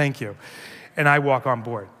 yeah, thank you. And I walk on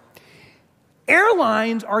board.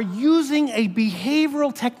 Airlines are using a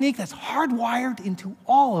behavioral technique that's hardwired into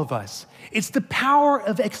all of us. It's the power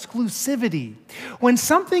of exclusivity. When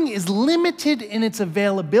something is limited in its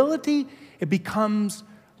availability, it becomes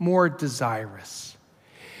more desirous.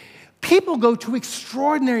 People go to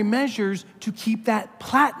extraordinary measures to keep that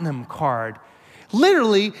platinum card.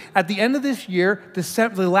 Literally, at the end of this year,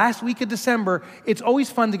 the last week of December, it's always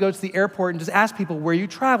fun to go to the airport and just ask people, where are you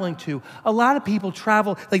traveling to? A lot of people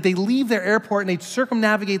travel, like they leave their airport and they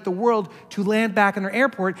circumnavigate the world to land back in their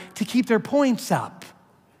airport to keep their points up.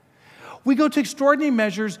 We go to extraordinary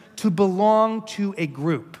measures to belong to a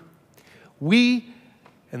group. We,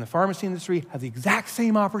 in the pharmacy industry, have the exact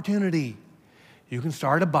same opportunity. You can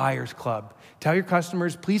start a buyer's club. Tell your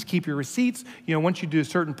customers, please keep your receipts. Once you do a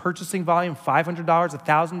certain purchasing volume, $500,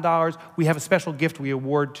 $1,000, we have a special gift we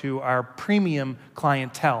award to our premium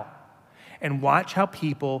clientele. And watch how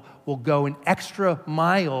people will go an extra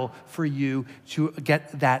mile for you to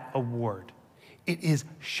get that award. It is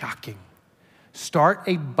shocking. Start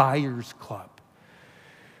a buyer's club.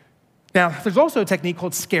 Now, there's also a technique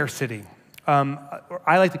called scarcity. I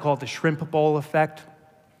like to call it the shrimp bowl effect.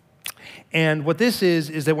 And what this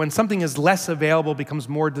is that when something is less available, becomes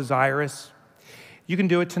more desirous. You can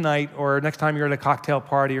do it tonight, or next time you're at a cocktail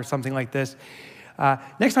party or something like this.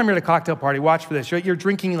 Next time you're at a cocktail party, watch for this. You're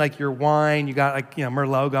drinking like your wine, you got like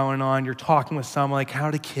Merlot going on, you're talking with someone like, how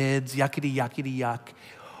are the kids, yuckity, yuckity, yuck.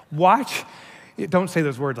 Watch, don't say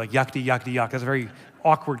those words like yuckity, yuckity, yuck. That's a very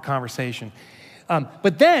awkward conversation.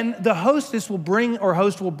 But then the hostess will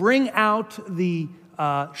bring out the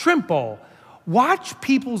shrimp bowl. Watch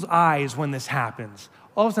people's eyes when this happens.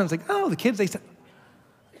 All of a sudden it's like, oh, the kids, they say,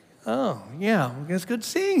 oh, yeah, it's good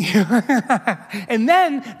seeing you. And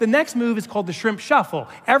then the next move is called the shrimp shuffle.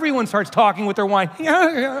 Everyone starts talking with their wine.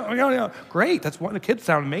 Yeah. Great, the kids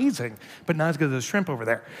sound amazing, but not as good as the shrimp over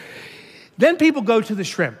there. Then people go to the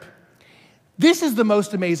shrimp. This is the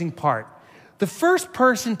most amazing part. The first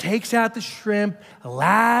person takes out the shrimp,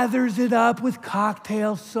 lathers it up with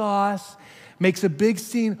cocktail sauce, makes a big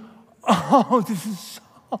scene. Oh, this is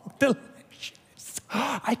so delicious.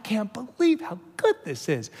 I can't believe how good this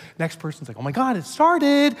is. Next person's like, oh my God, it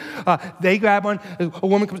started. They grab one. A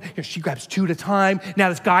woman comes, she grabs two at a time. Now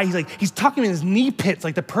this guy, he's tucking in his knee pits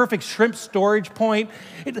like the perfect shrimp storage point.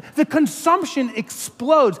 The consumption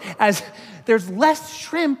explodes. As there's less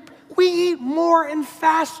shrimp, we eat more and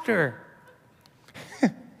faster.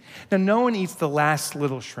 Now, no one eats the last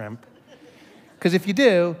little shrimp, because if you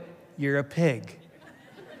do, you're a pig.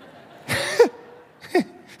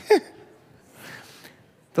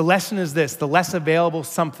 The lesson is this: the less available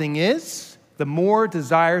something is, the more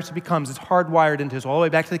desirous it becomes. It's hardwired into us all the way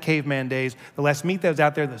back to the caveman days. The less meat that was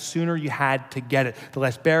out there, the sooner you had to get it. The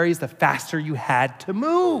less berries, the faster you had to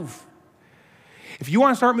move. If you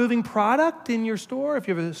want to start moving product in your store, if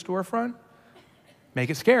you have a storefront, make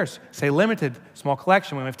it scarce. Say limited, small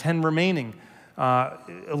collection. We have 10 remaining, a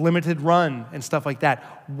limited run, and stuff like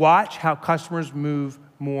that. Watch how customers move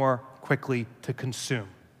more quickly to consume.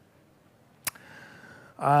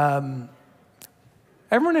 Everyone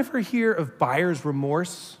ever hear of buyer's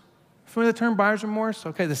remorse? Familiar with the term buyer's remorse?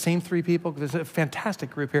 Okay, the same three people. There's a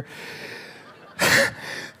fantastic group here.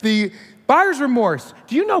 The buyer's remorse.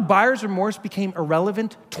 Do you know buyer's remorse became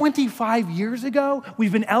irrelevant 25 years ago?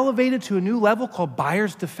 We've been elevated to a new level called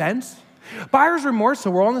buyer's defense. Buyer's remorse, so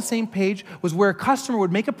we're all on the same page, was where a customer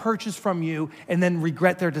would make a purchase from you and then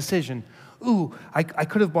regret their decision. Ooh, I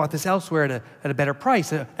could have bought this elsewhere at a better price.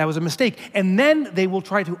 That was a mistake. And then they will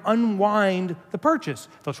try to unwind the purchase.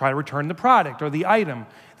 They'll try to return the product or the item.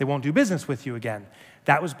 They won't do business with you again.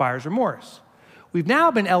 That was buyer's remorse. We've now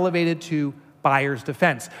been elevated to buyer's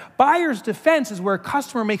defense. Buyer's defense is where a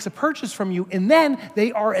customer makes a purchase from you and then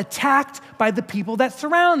they are attacked by the people that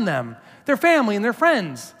surround them, their family and their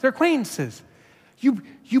friends, their acquaintances.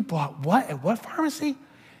 You bought what at what pharmacy?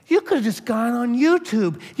 You could have just gone on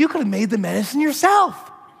YouTube. You could have made the medicine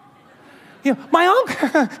yourself. You know, my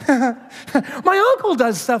uncle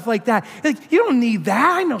does stuff like that. Like, you don't need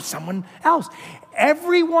that. I know someone else.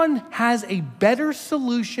 Everyone has a better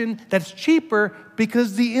solution that's cheaper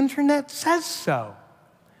because the internet says so.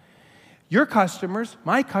 Your customers,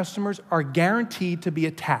 my customers, are guaranteed to be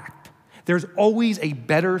attacked. There's always a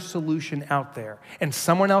better solution out there, and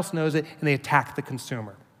someone else knows it, and they attack the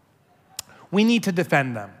consumer. We need to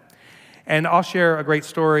defend them. And I'll share a great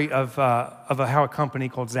story of how a company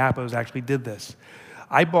called Zappos actually did this.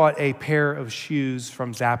 I bought a pair of shoes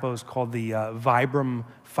from Zappos called the Vibram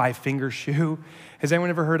 5-finger shoe. Has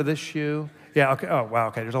anyone ever heard of this shoe? Yeah, okay. Oh, wow,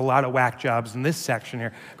 okay. There's a lot of whack jobs in this section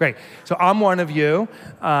here. Great. So I'm one of you.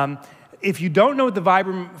 If you don't know what the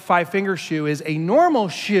Vibram 5-finger shoe is, a normal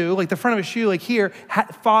shoe, like the front of a shoe, like here,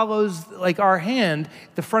 follows like our hand.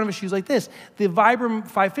 The front of a shoe is like this. The Vibram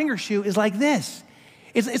 5-finger shoe is like this.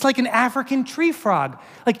 It's like an African tree frog.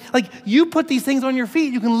 Like you put these things on your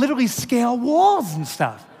feet, you can literally scale walls and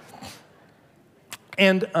stuff.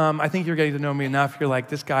 And I think you're getting to know me enough. You're like,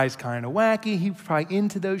 this guy's kind of wacky. He's probably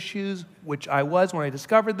into those shoes, which I was when I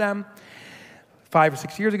discovered them. 5 or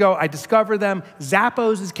 6 years ago, I discovered them.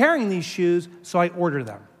 Zappos is carrying these shoes, so I order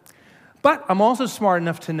them. But I'm also smart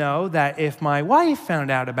enough to know that if my wife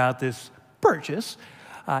found out about this purchase,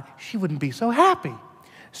 she wouldn't be so happy.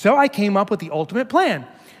 So I came up with the ultimate plan.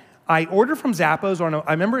 I ordered from Zappos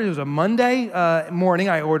I remember it was a Monday morning.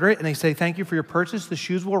 I order it, and they say, thank you for your purchase. The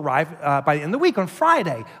shoes will arrive by the end of the week on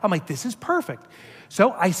Friday. I'm like, this is perfect.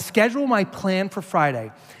 So I schedule my plan for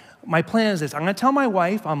Friday. My plan is this. I'm going to tell my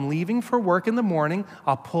wife I'm leaving for work in the morning.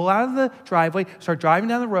 I'll pull out of the driveway, start driving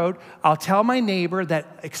down the road. I'll tell my neighbor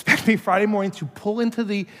that expect me Friday morning to pull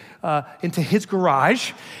into his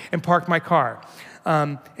garage and park my car.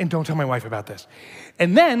 And don't tell my wife about this.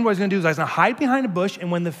 And then what I was going to do is I was going to hide behind a bush,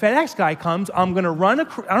 and when the FedEx guy comes, I'm going to run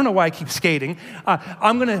across, I don't know why I keep skating.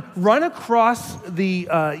 I'm going to run across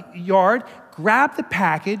the yard, grab the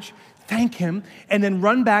package, thank him, and then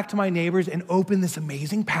run back to my neighbors and open this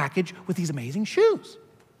amazing package with these amazing shoes.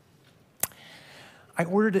 I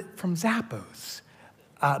ordered it from Zappos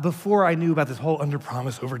before I knew about this whole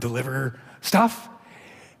under-promise, over-deliver stuff.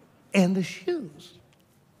 And the shoes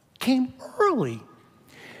came early.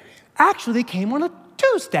 Actually, they came on a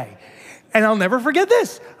Tuesday. And I'll never forget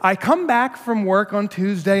this. I come back from work on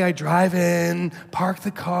Tuesday. I drive in, park the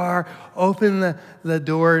car, open the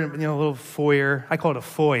door, a little foyer. I call it a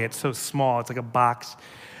foyer. It's so small. It's like a box.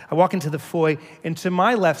 I walk into the foyer, and to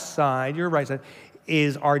my left side, your right side,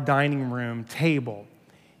 is our dining room table.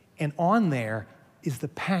 And on there is the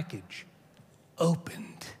package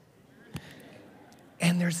opened.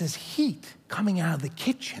 And there's this heat coming out of the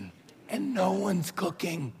kitchen, and no one's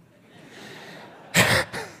cooking.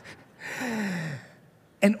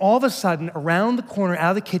 And all of a sudden, around the corner,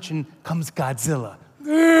 out of the kitchen, comes Godzilla.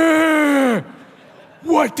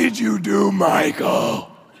 What did you do, Michael?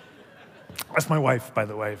 That's my wife, by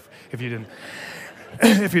the way, if you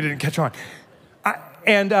didn't catch on.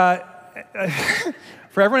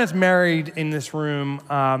 For everyone that's married in this room,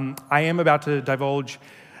 I am about to divulge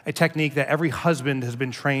a technique that every husband has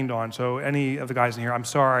been trained on. So any of the guys in here, I'm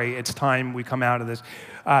sorry, it's time we come out of this.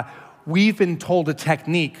 We've been told a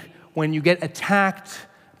technique. When you get attacked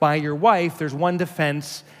by your wife, there's one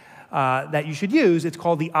defense that you should use. It's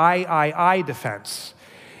called the I defense.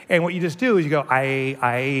 And what you just do is you go, I.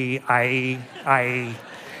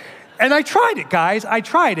 And I tried it, guys. I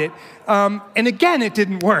tried it. And again, it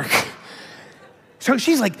didn't work. So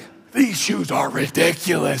she's like, these shoes are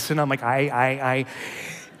ridiculous. And I'm like, I.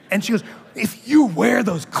 And she goes, if you wear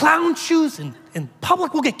those clown shoes in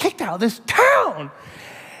public, we'll get kicked out of this town.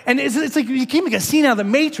 And it's like you came like a scene out of The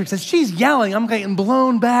Matrix. As she's yelling, I'm getting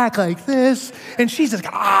blown back like this. And she's just,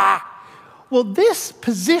 ah. Well, this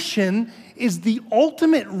position is the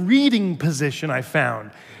ultimate reading position I found.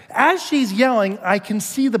 As she's yelling, I can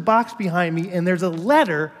see the box behind me, and there's a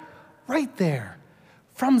letter right there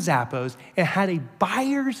from Zappos. It had a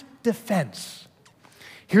buyer's defense.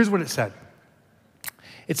 Here's what it said.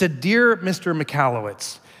 It said, Dear Mr.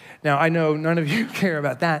 Michalowicz. Now, I know none of you care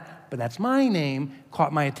about that, but that's my name,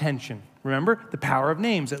 caught my attention. Remember, the power of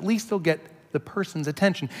names. At least they'll get the person's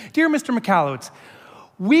attention. Dear Mr. Michalowicz,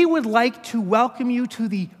 we would like to welcome you to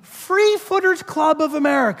the Free Footers Club of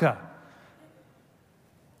America.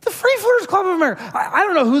 The Free Footers Club of America. I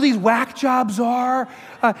don't know who these whack jobs are,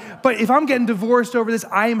 but if I'm getting divorced over this,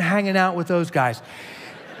 I am hanging out with those guys.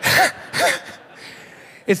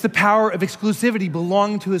 It's the power of exclusivity,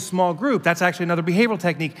 belonging to a small group. That's actually another behavioral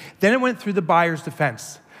technique. Then it went through the buyer's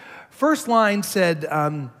defense. First line said,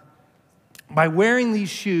 by wearing these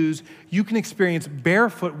shoes, you can experience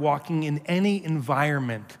barefoot walking in any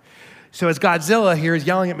environment. So as Godzilla here is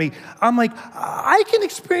yelling at me, I'm like, I can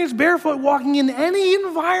experience barefoot walking in any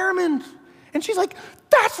environment. And she's like,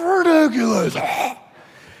 that's ridiculous.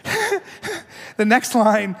 The next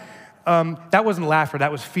line, that wasn't laughter,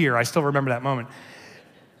 that was fear. I still remember that moment.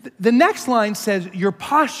 The next line says, your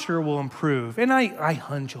posture will improve. And I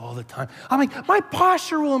hunch all the time. I'm like, my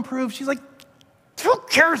posture will improve. She's like, who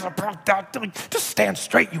cares about that? Just stand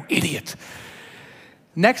straight, you idiot.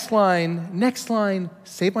 Next line,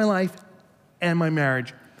 saved my life and my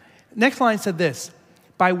marriage. Next line said this,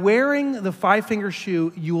 by wearing the 5-finger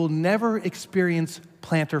shoe, you will never experience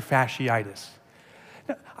plantar fasciitis.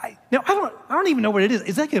 Now, I don't even know what it is.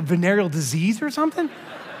 Is that like a venereal disease or something?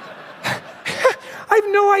 I have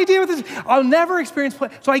no idea what this is. I'll never experience,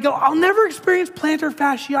 so I go, I'll never experience plantar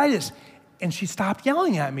fasciitis. And she stopped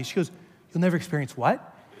yelling at me. She goes, you'll never experience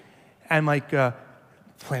what? And I'm like, plantar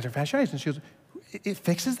fasciitis. And she goes, it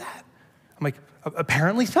fixes that? I'm like,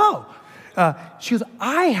 apparently so. She goes,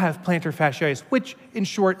 I have plantar fasciitis, which in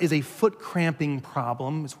short is a foot cramping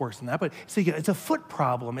problem. It's worse than that, but it's a foot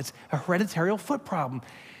problem. It's a hereditary foot problem.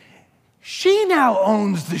 She now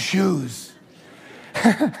owns the shoes.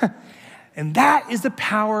 And that is the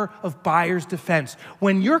power of buyer's defense.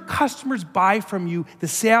 When your customers buy from you, the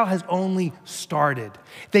sale has only started.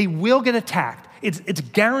 They will get attacked. It's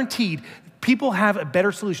guaranteed. People have a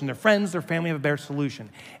better solution. Their friends, their family have a better solution.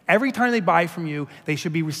 Every time they buy from you, they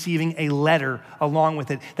should be receiving a letter along with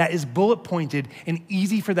it that is bullet pointed and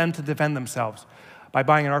easy for them to defend themselves. By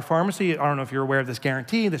buying in our pharmacy, I don't know if you're aware of this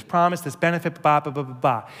guarantee, this promise, this benefit, blah, blah, blah, blah,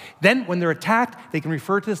 blah. Then when they're attacked, they can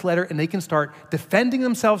refer to this letter and they can start defending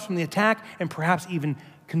themselves from the attack and perhaps even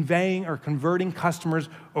conveying or converting customers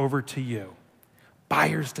over to you.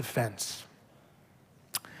 Buyer's defense.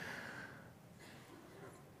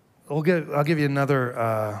 I'll give you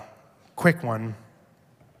another quick one.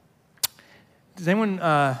 Does anyone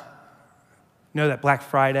know that Black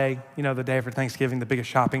Friday, the day after Thanksgiving, the biggest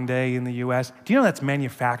shopping day in the US, do you know that's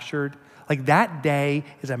manufactured? Like that day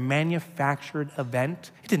is a manufactured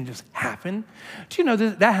event. It didn't just happen. Do you know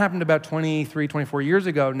that happened about 23, 24 years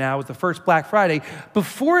ago now with the first Black Friday.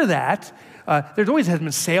 Before that, there's always had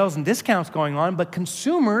been sales and discounts going on, but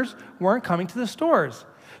consumers weren't coming to the stores.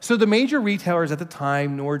 So the major retailers at the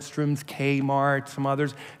time, Nordstrom's, Kmart, some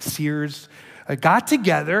others, Sears, got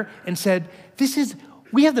together and said,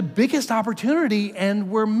 we have the biggest opportunity and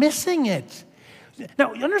we're missing it.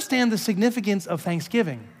 Now, you understand the significance of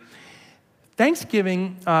Thanksgiving.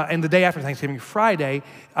 Thanksgiving, and the day after Thanksgiving, Friday,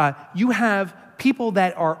 you have people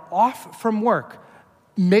that are off from work.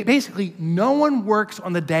 Basically, no one works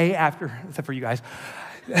on the day after, except for you guys.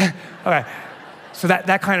 Okay, so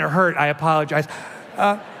that kind of hurt, I apologize.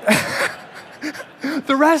 The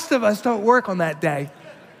The rest of us don't work on that day.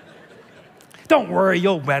 Don't worry,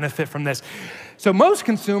 you'll benefit from this. So most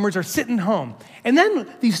consumers are sitting home. And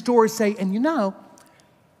then these stores say, and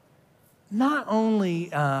not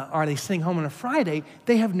only are they sitting home on a Friday,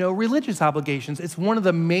 they have no religious obligations. It's one of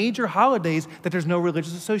the major holidays that there's no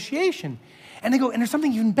religious association. And they go, and there's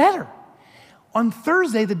something even better. On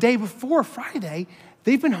Thursday, the day before Friday,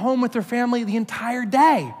 they've been home with their family the entire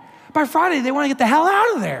day. By Friday, they want to get the hell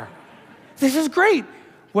out of there. This is great.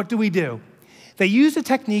 What do? They used a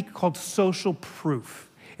technique called social proof.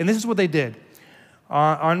 And this is what they did.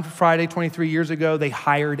 On Friday, 23 years ago, they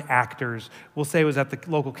hired actors. We'll say it was at the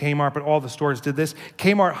local Kmart, but all the stores did this.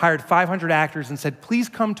 Kmart hired 500 actors and said, please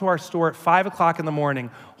come to our store at 5 o'clock in the morning,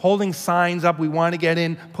 holding signs up, we want to get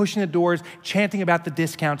in, pushing the doors, chanting about the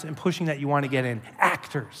discounts, and pushing that you want to get in.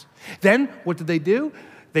 Actors. Then, what did they do?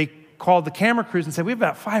 They called the camera crews and said, we have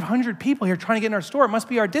about 500 people here trying to get in our store. It must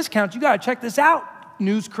be our discounts. You got to check this out,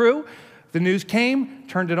 news crew. The news came,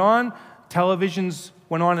 turned it on, televisions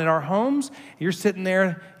went on in our homes. You're sitting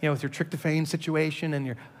there, with your tryptophan situation and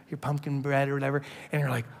your pumpkin bread or whatever, and you're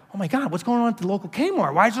like, oh my God, what's going on at the local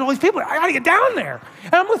Kmart? Why is there all these people? I gotta get down there.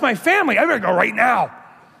 And I'm with my family. I better go right now.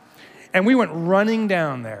 And we went running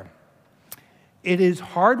down there. It is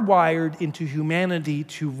hardwired into humanity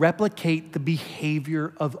to replicate the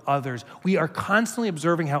behavior of others. We are constantly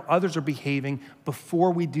observing how others are behaving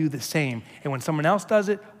before we do the same. And when someone else does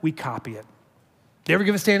it, we copy it. You ever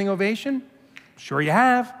give a standing ovation? Sure you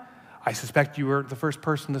have. I suspect you weren't the first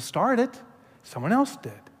person to start it. Someone else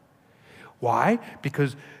did. Why?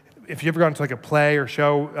 Because if you've ever gone to like a play or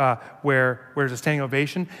show where there's a standing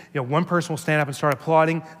ovation, one person will stand up and start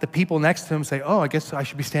applauding. The people next to them say, oh, I guess I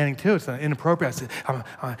should be standing too. It's inappropriate.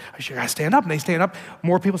 I should stand up. And they stand up.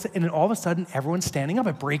 More people stand, and then all of a sudden, everyone's standing up.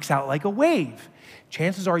 It breaks out like a wave.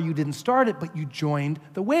 Chances are you didn't start it, but you joined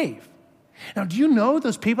the wave. Now, do you know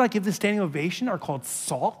those people that give the standing ovation are called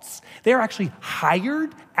salts? They are actually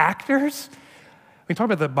hired actors. We talk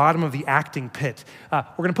about the bottom of the acting pit. We're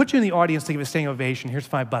going to put you in the audience to give a standing ovation. Here's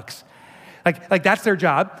 $5. Like that's their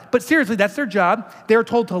job. But seriously, that's their job. They're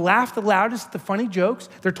told to laugh the loudest at the funny jokes.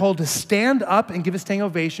 They're told to stand up and give a standing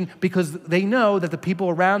ovation because they know that the people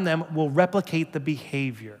around them will replicate the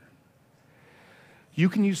behavior. You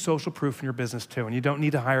can use social proof in your business too, and you don't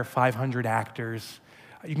need to hire 500 actors.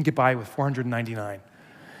 You can get by with 499.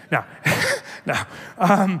 Now,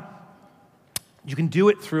 you can do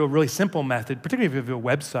it through a really simple method, particularly if you have a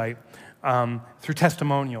website, through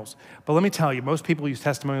testimonials. But let me tell you, most people use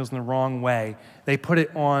testimonials in the wrong way. They put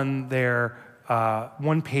it on their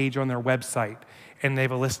one page on their website, and they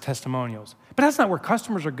have a list of testimonials. But that's not where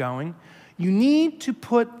customers are going. You need to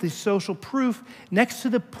put the social proof next to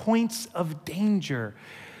the points of danger.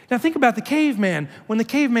 Now think about the caveman. When the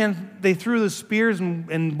caveman, they threw those spears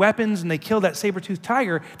and weapons and they killed that saber-toothed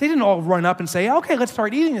tiger, they didn't all run up and say, okay, let's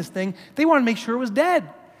start eating this thing. They wanted to make sure it was dead.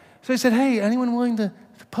 So they said, hey, anyone willing to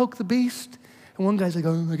poke the beast? And one guy's like,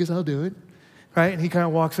 oh, I guess I'll do it, right? And he kind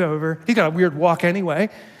of walks over. He's got a weird walk anyway.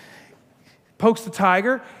 Pokes the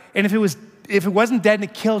tiger, and if it wasn't dead and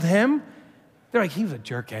it killed him, they're like, he was a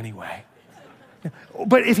jerk anyway.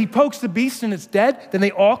 But if he pokes the beast and it's dead, then they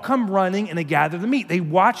all come running and they gather the meat. They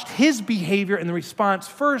watched his behavior and the response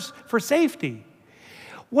first for safety.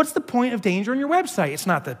 What's the point of danger on your website? It's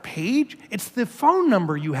not the page, it's the phone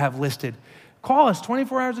number you have listed. Call us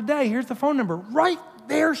 24 hours a day. Here's the phone number. Right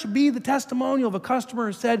there should be the testimonial of a customer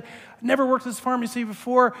who said, never worked at this pharmacy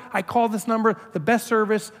before. I called this number, the best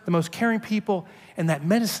service, the most caring people, and that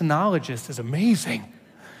medicinologist is amazing,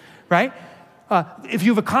 right? If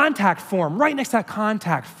you have a contact form, right next to that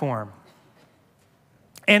contact form.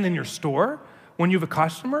 And in your store, when you have a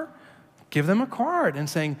customer, give them a card and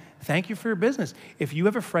saying, thank you for your business. If you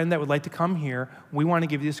have a friend that would like to come here, we want to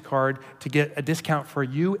give you this card to get a discount for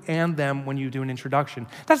you and them when you do an introduction.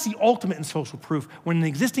 That's the ultimate in social proof. When an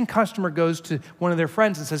existing customer goes to one of their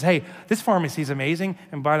friends and says, hey, this pharmacy is amazing,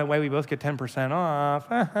 and by the way, we both get 10%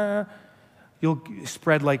 off, you'll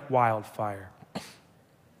spread like wildfire.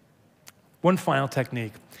 One final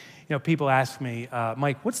technique. People ask me,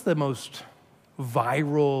 Mike, what's the most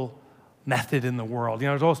viral method in the world?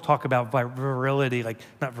 There's always talk about virility,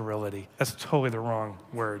 not virility. That's totally the wrong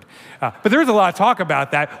word. But there is a lot of talk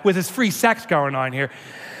about that with this free sex going on here.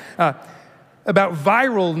 About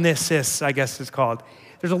viralness, I guess it's called.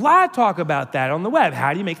 There's a lot of talk about that on the web.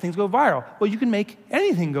 How do you make things go viral? Well, you can make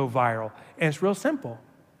anything go viral, and it's real simple.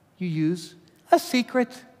 You use a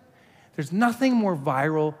secret. There's nothing more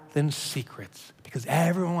viral than secrets because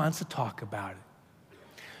everyone wants to talk about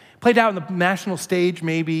it. Played out on the national stage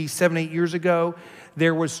maybe 7, 8 years ago.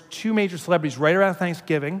 There was two major celebrities right around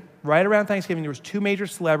Thanksgiving. Right around Thanksgiving, there was two major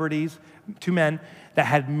celebrities, two men, that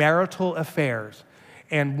had marital affairs.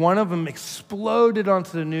 And one of them exploded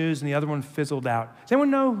onto the news and the other one fizzled out. Does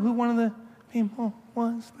anyone know who one of the people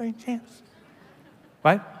was by chance?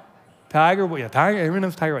 What? Tiger Woods. Yeah, everyone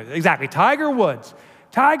knows Tiger Woods. Exactly, Tiger Woods.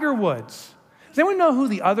 Tiger Woods. Does anyone know who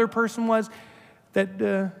the other person was that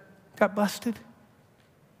got busted?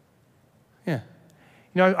 Yeah.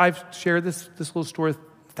 You know, I've shared this little story with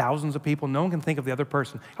thousands of people. No one can think of the other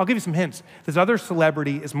person. I'll give you some hints. This other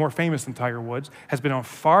celebrity is more famous than Tiger Woods, has been on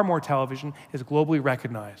far more television, is globally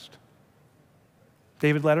recognized.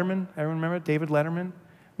 David Letterman. Everyone remember David Letterman?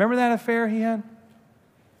 Remember that affair he had?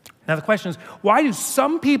 Now the question is, why do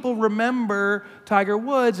some people remember Tiger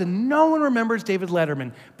Woods and no one remembers David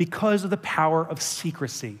Letterman? Because of the power of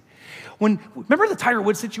secrecy. Remember the Tiger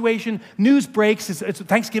Woods situation? News breaks, it's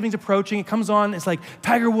Thanksgiving's approaching, it comes on, it's like,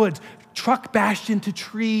 Tiger Woods, truck bashed into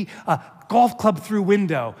tree, golf club through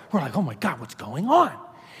window. We're like, oh my God, what's going on?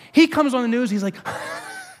 He comes on the news, he's like,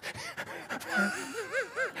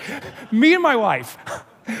 me and my wife,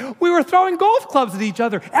 we were throwing golf clubs at each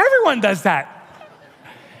other. Everyone does that.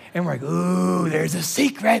 And we're like, ooh, there's a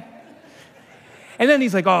secret. And then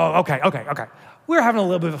he's like, oh, okay. We were having a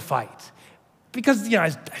little bit of a fight. Because, you know, I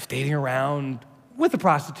was dating around with a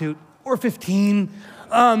prostitute, or 15,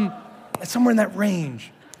 somewhere in that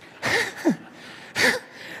range.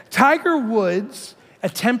 Tiger Woods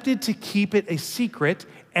attempted to keep it a secret,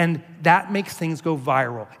 and that makes things go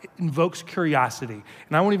viral. It invokes curiosity.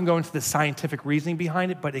 And I won't even go into the scientific reasoning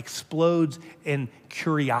behind it, but it explodes in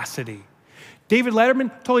curiosity. David Letterman,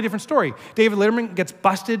 totally different story. David Letterman gets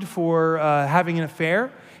busted for having an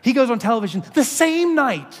affair. He goes on television the same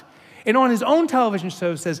night, and on his own television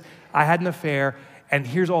show says, I had an affair, and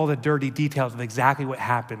here's all the dirty details of exactly what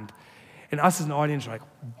happened. And us as an audience are like,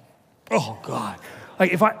 oh God.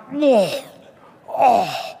 Like if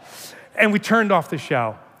and we turned off the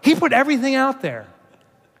show. He put everything out there.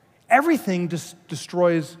 Everything just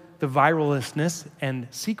destroys the viralness, and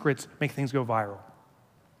secrets make things go viral.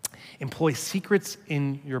 Employ secrets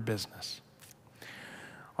in your business.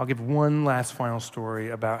 I'll give one last final story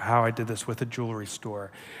about how I did this with a jewelry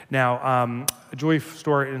store. Now, a jewelry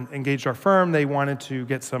store engaged our firm. They wanted to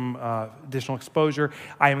get some additional exposure.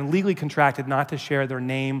 I am legally contracted not to share their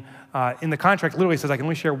name. In the contract, literally says I can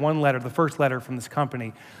only share one letter, the first letter from this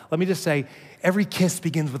company. Let me just say, every kiss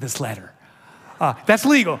begins with this letter. That's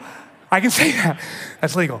legal. I can say that.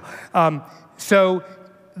 That's legal. So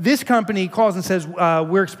this company calls and says,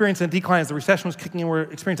 we're experiencing a decline as the recession was kicking in. We're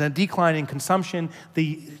experiencing a decline in consumption.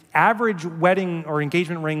 The average wedding or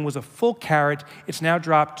engagement ring was a full carat. It's now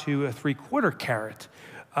dropped to a 3/4 carat.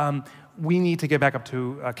 We need to get back up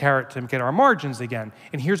to a carat to get our margins again.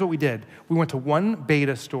 And here's what we did. We went to one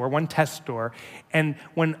beta store, one test store, and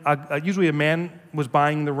when usually a man was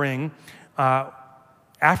buying the ring,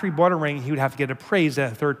 after he bought a ring, he would have to get appraised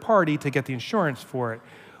at a third party to get the insurance for it.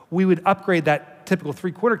 We would upgrade that typical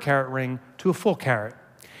 3/4 carat ring to a full carat.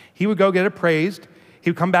 He would go get appraised. He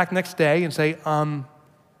would come back next day and say,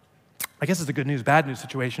 I guess it's a good news, bad news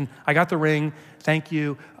situation. I got the ring, thank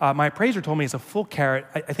you. My appraiser told me it's a full carat.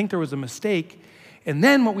 I think there was a mistake. And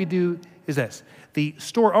then what we do is this. The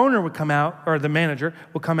store owner would come out, or the manager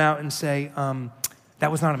would come out and say,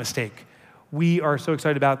 that was not a mistake. We are so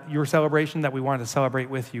excited about your celebration that we wanted to celebrate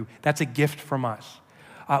with you. That's a gift from us.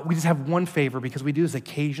 We just have one favor, because we do this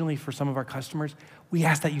occasionally for some of our customers. We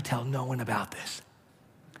ask that you tell no one about this.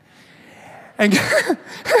 And,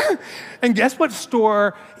 and guess what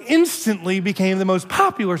store instantly became the most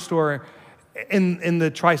popular store in the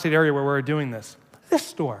tri-state area where we're doing this? This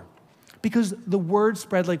store. Because the word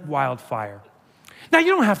spread like wildfire. Now,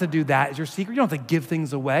 you don't have to do that as your secret. You don't have to give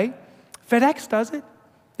things away. FedEx does it.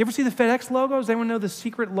 You ever see the FedEx logo? Does anyone know the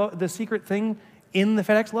secret thing in the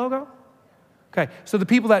FedEx logo? Okay, so the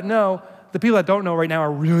people that don't know right now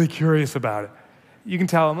are really curious about it. You can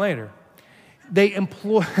tell them later. They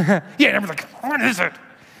employ, yeah, everyone's like, what is it?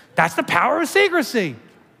 That's the power of secrecy.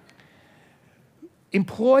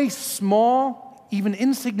 Employ small, even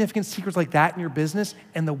insignificant secrets like that in your business,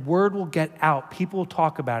 and the word will get out. People will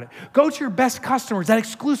talk about it. Go to your best customers, that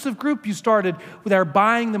exclusive group you started that are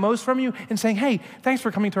buying the most from you, and saying, hey, thanks for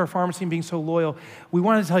coming to our pharmacy and being so loyal. We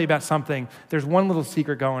wanted to tell you about something. There's one little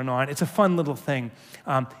secret going on. It's a fun little thing.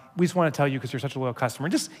 We just want to tell you because you're such a loyal customer.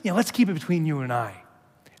 Just, let's keep it between you and I.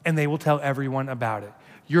 And they will tell everyone about it.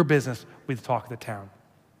 Your business will be the talk of the town.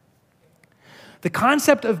 The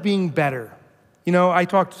concept of being better. I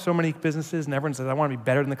talk to so many businesses, and everyone says, I want to be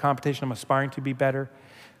better than the competition. I'm aspiring to be better.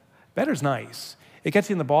 Better's nice. It gets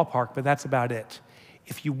you in the ballpark, but that's about it.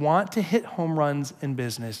 If you want to hit home runs in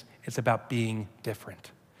business, it's about being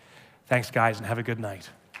different. Thanks, guys, and have a good night.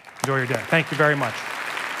 Enjoy your dinner. Thank you very much.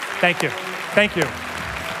 Thank you. Thank you.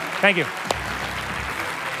 Thank you.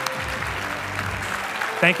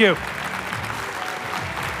 Thank you.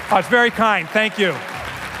 Oh, it's very kind. Thank you.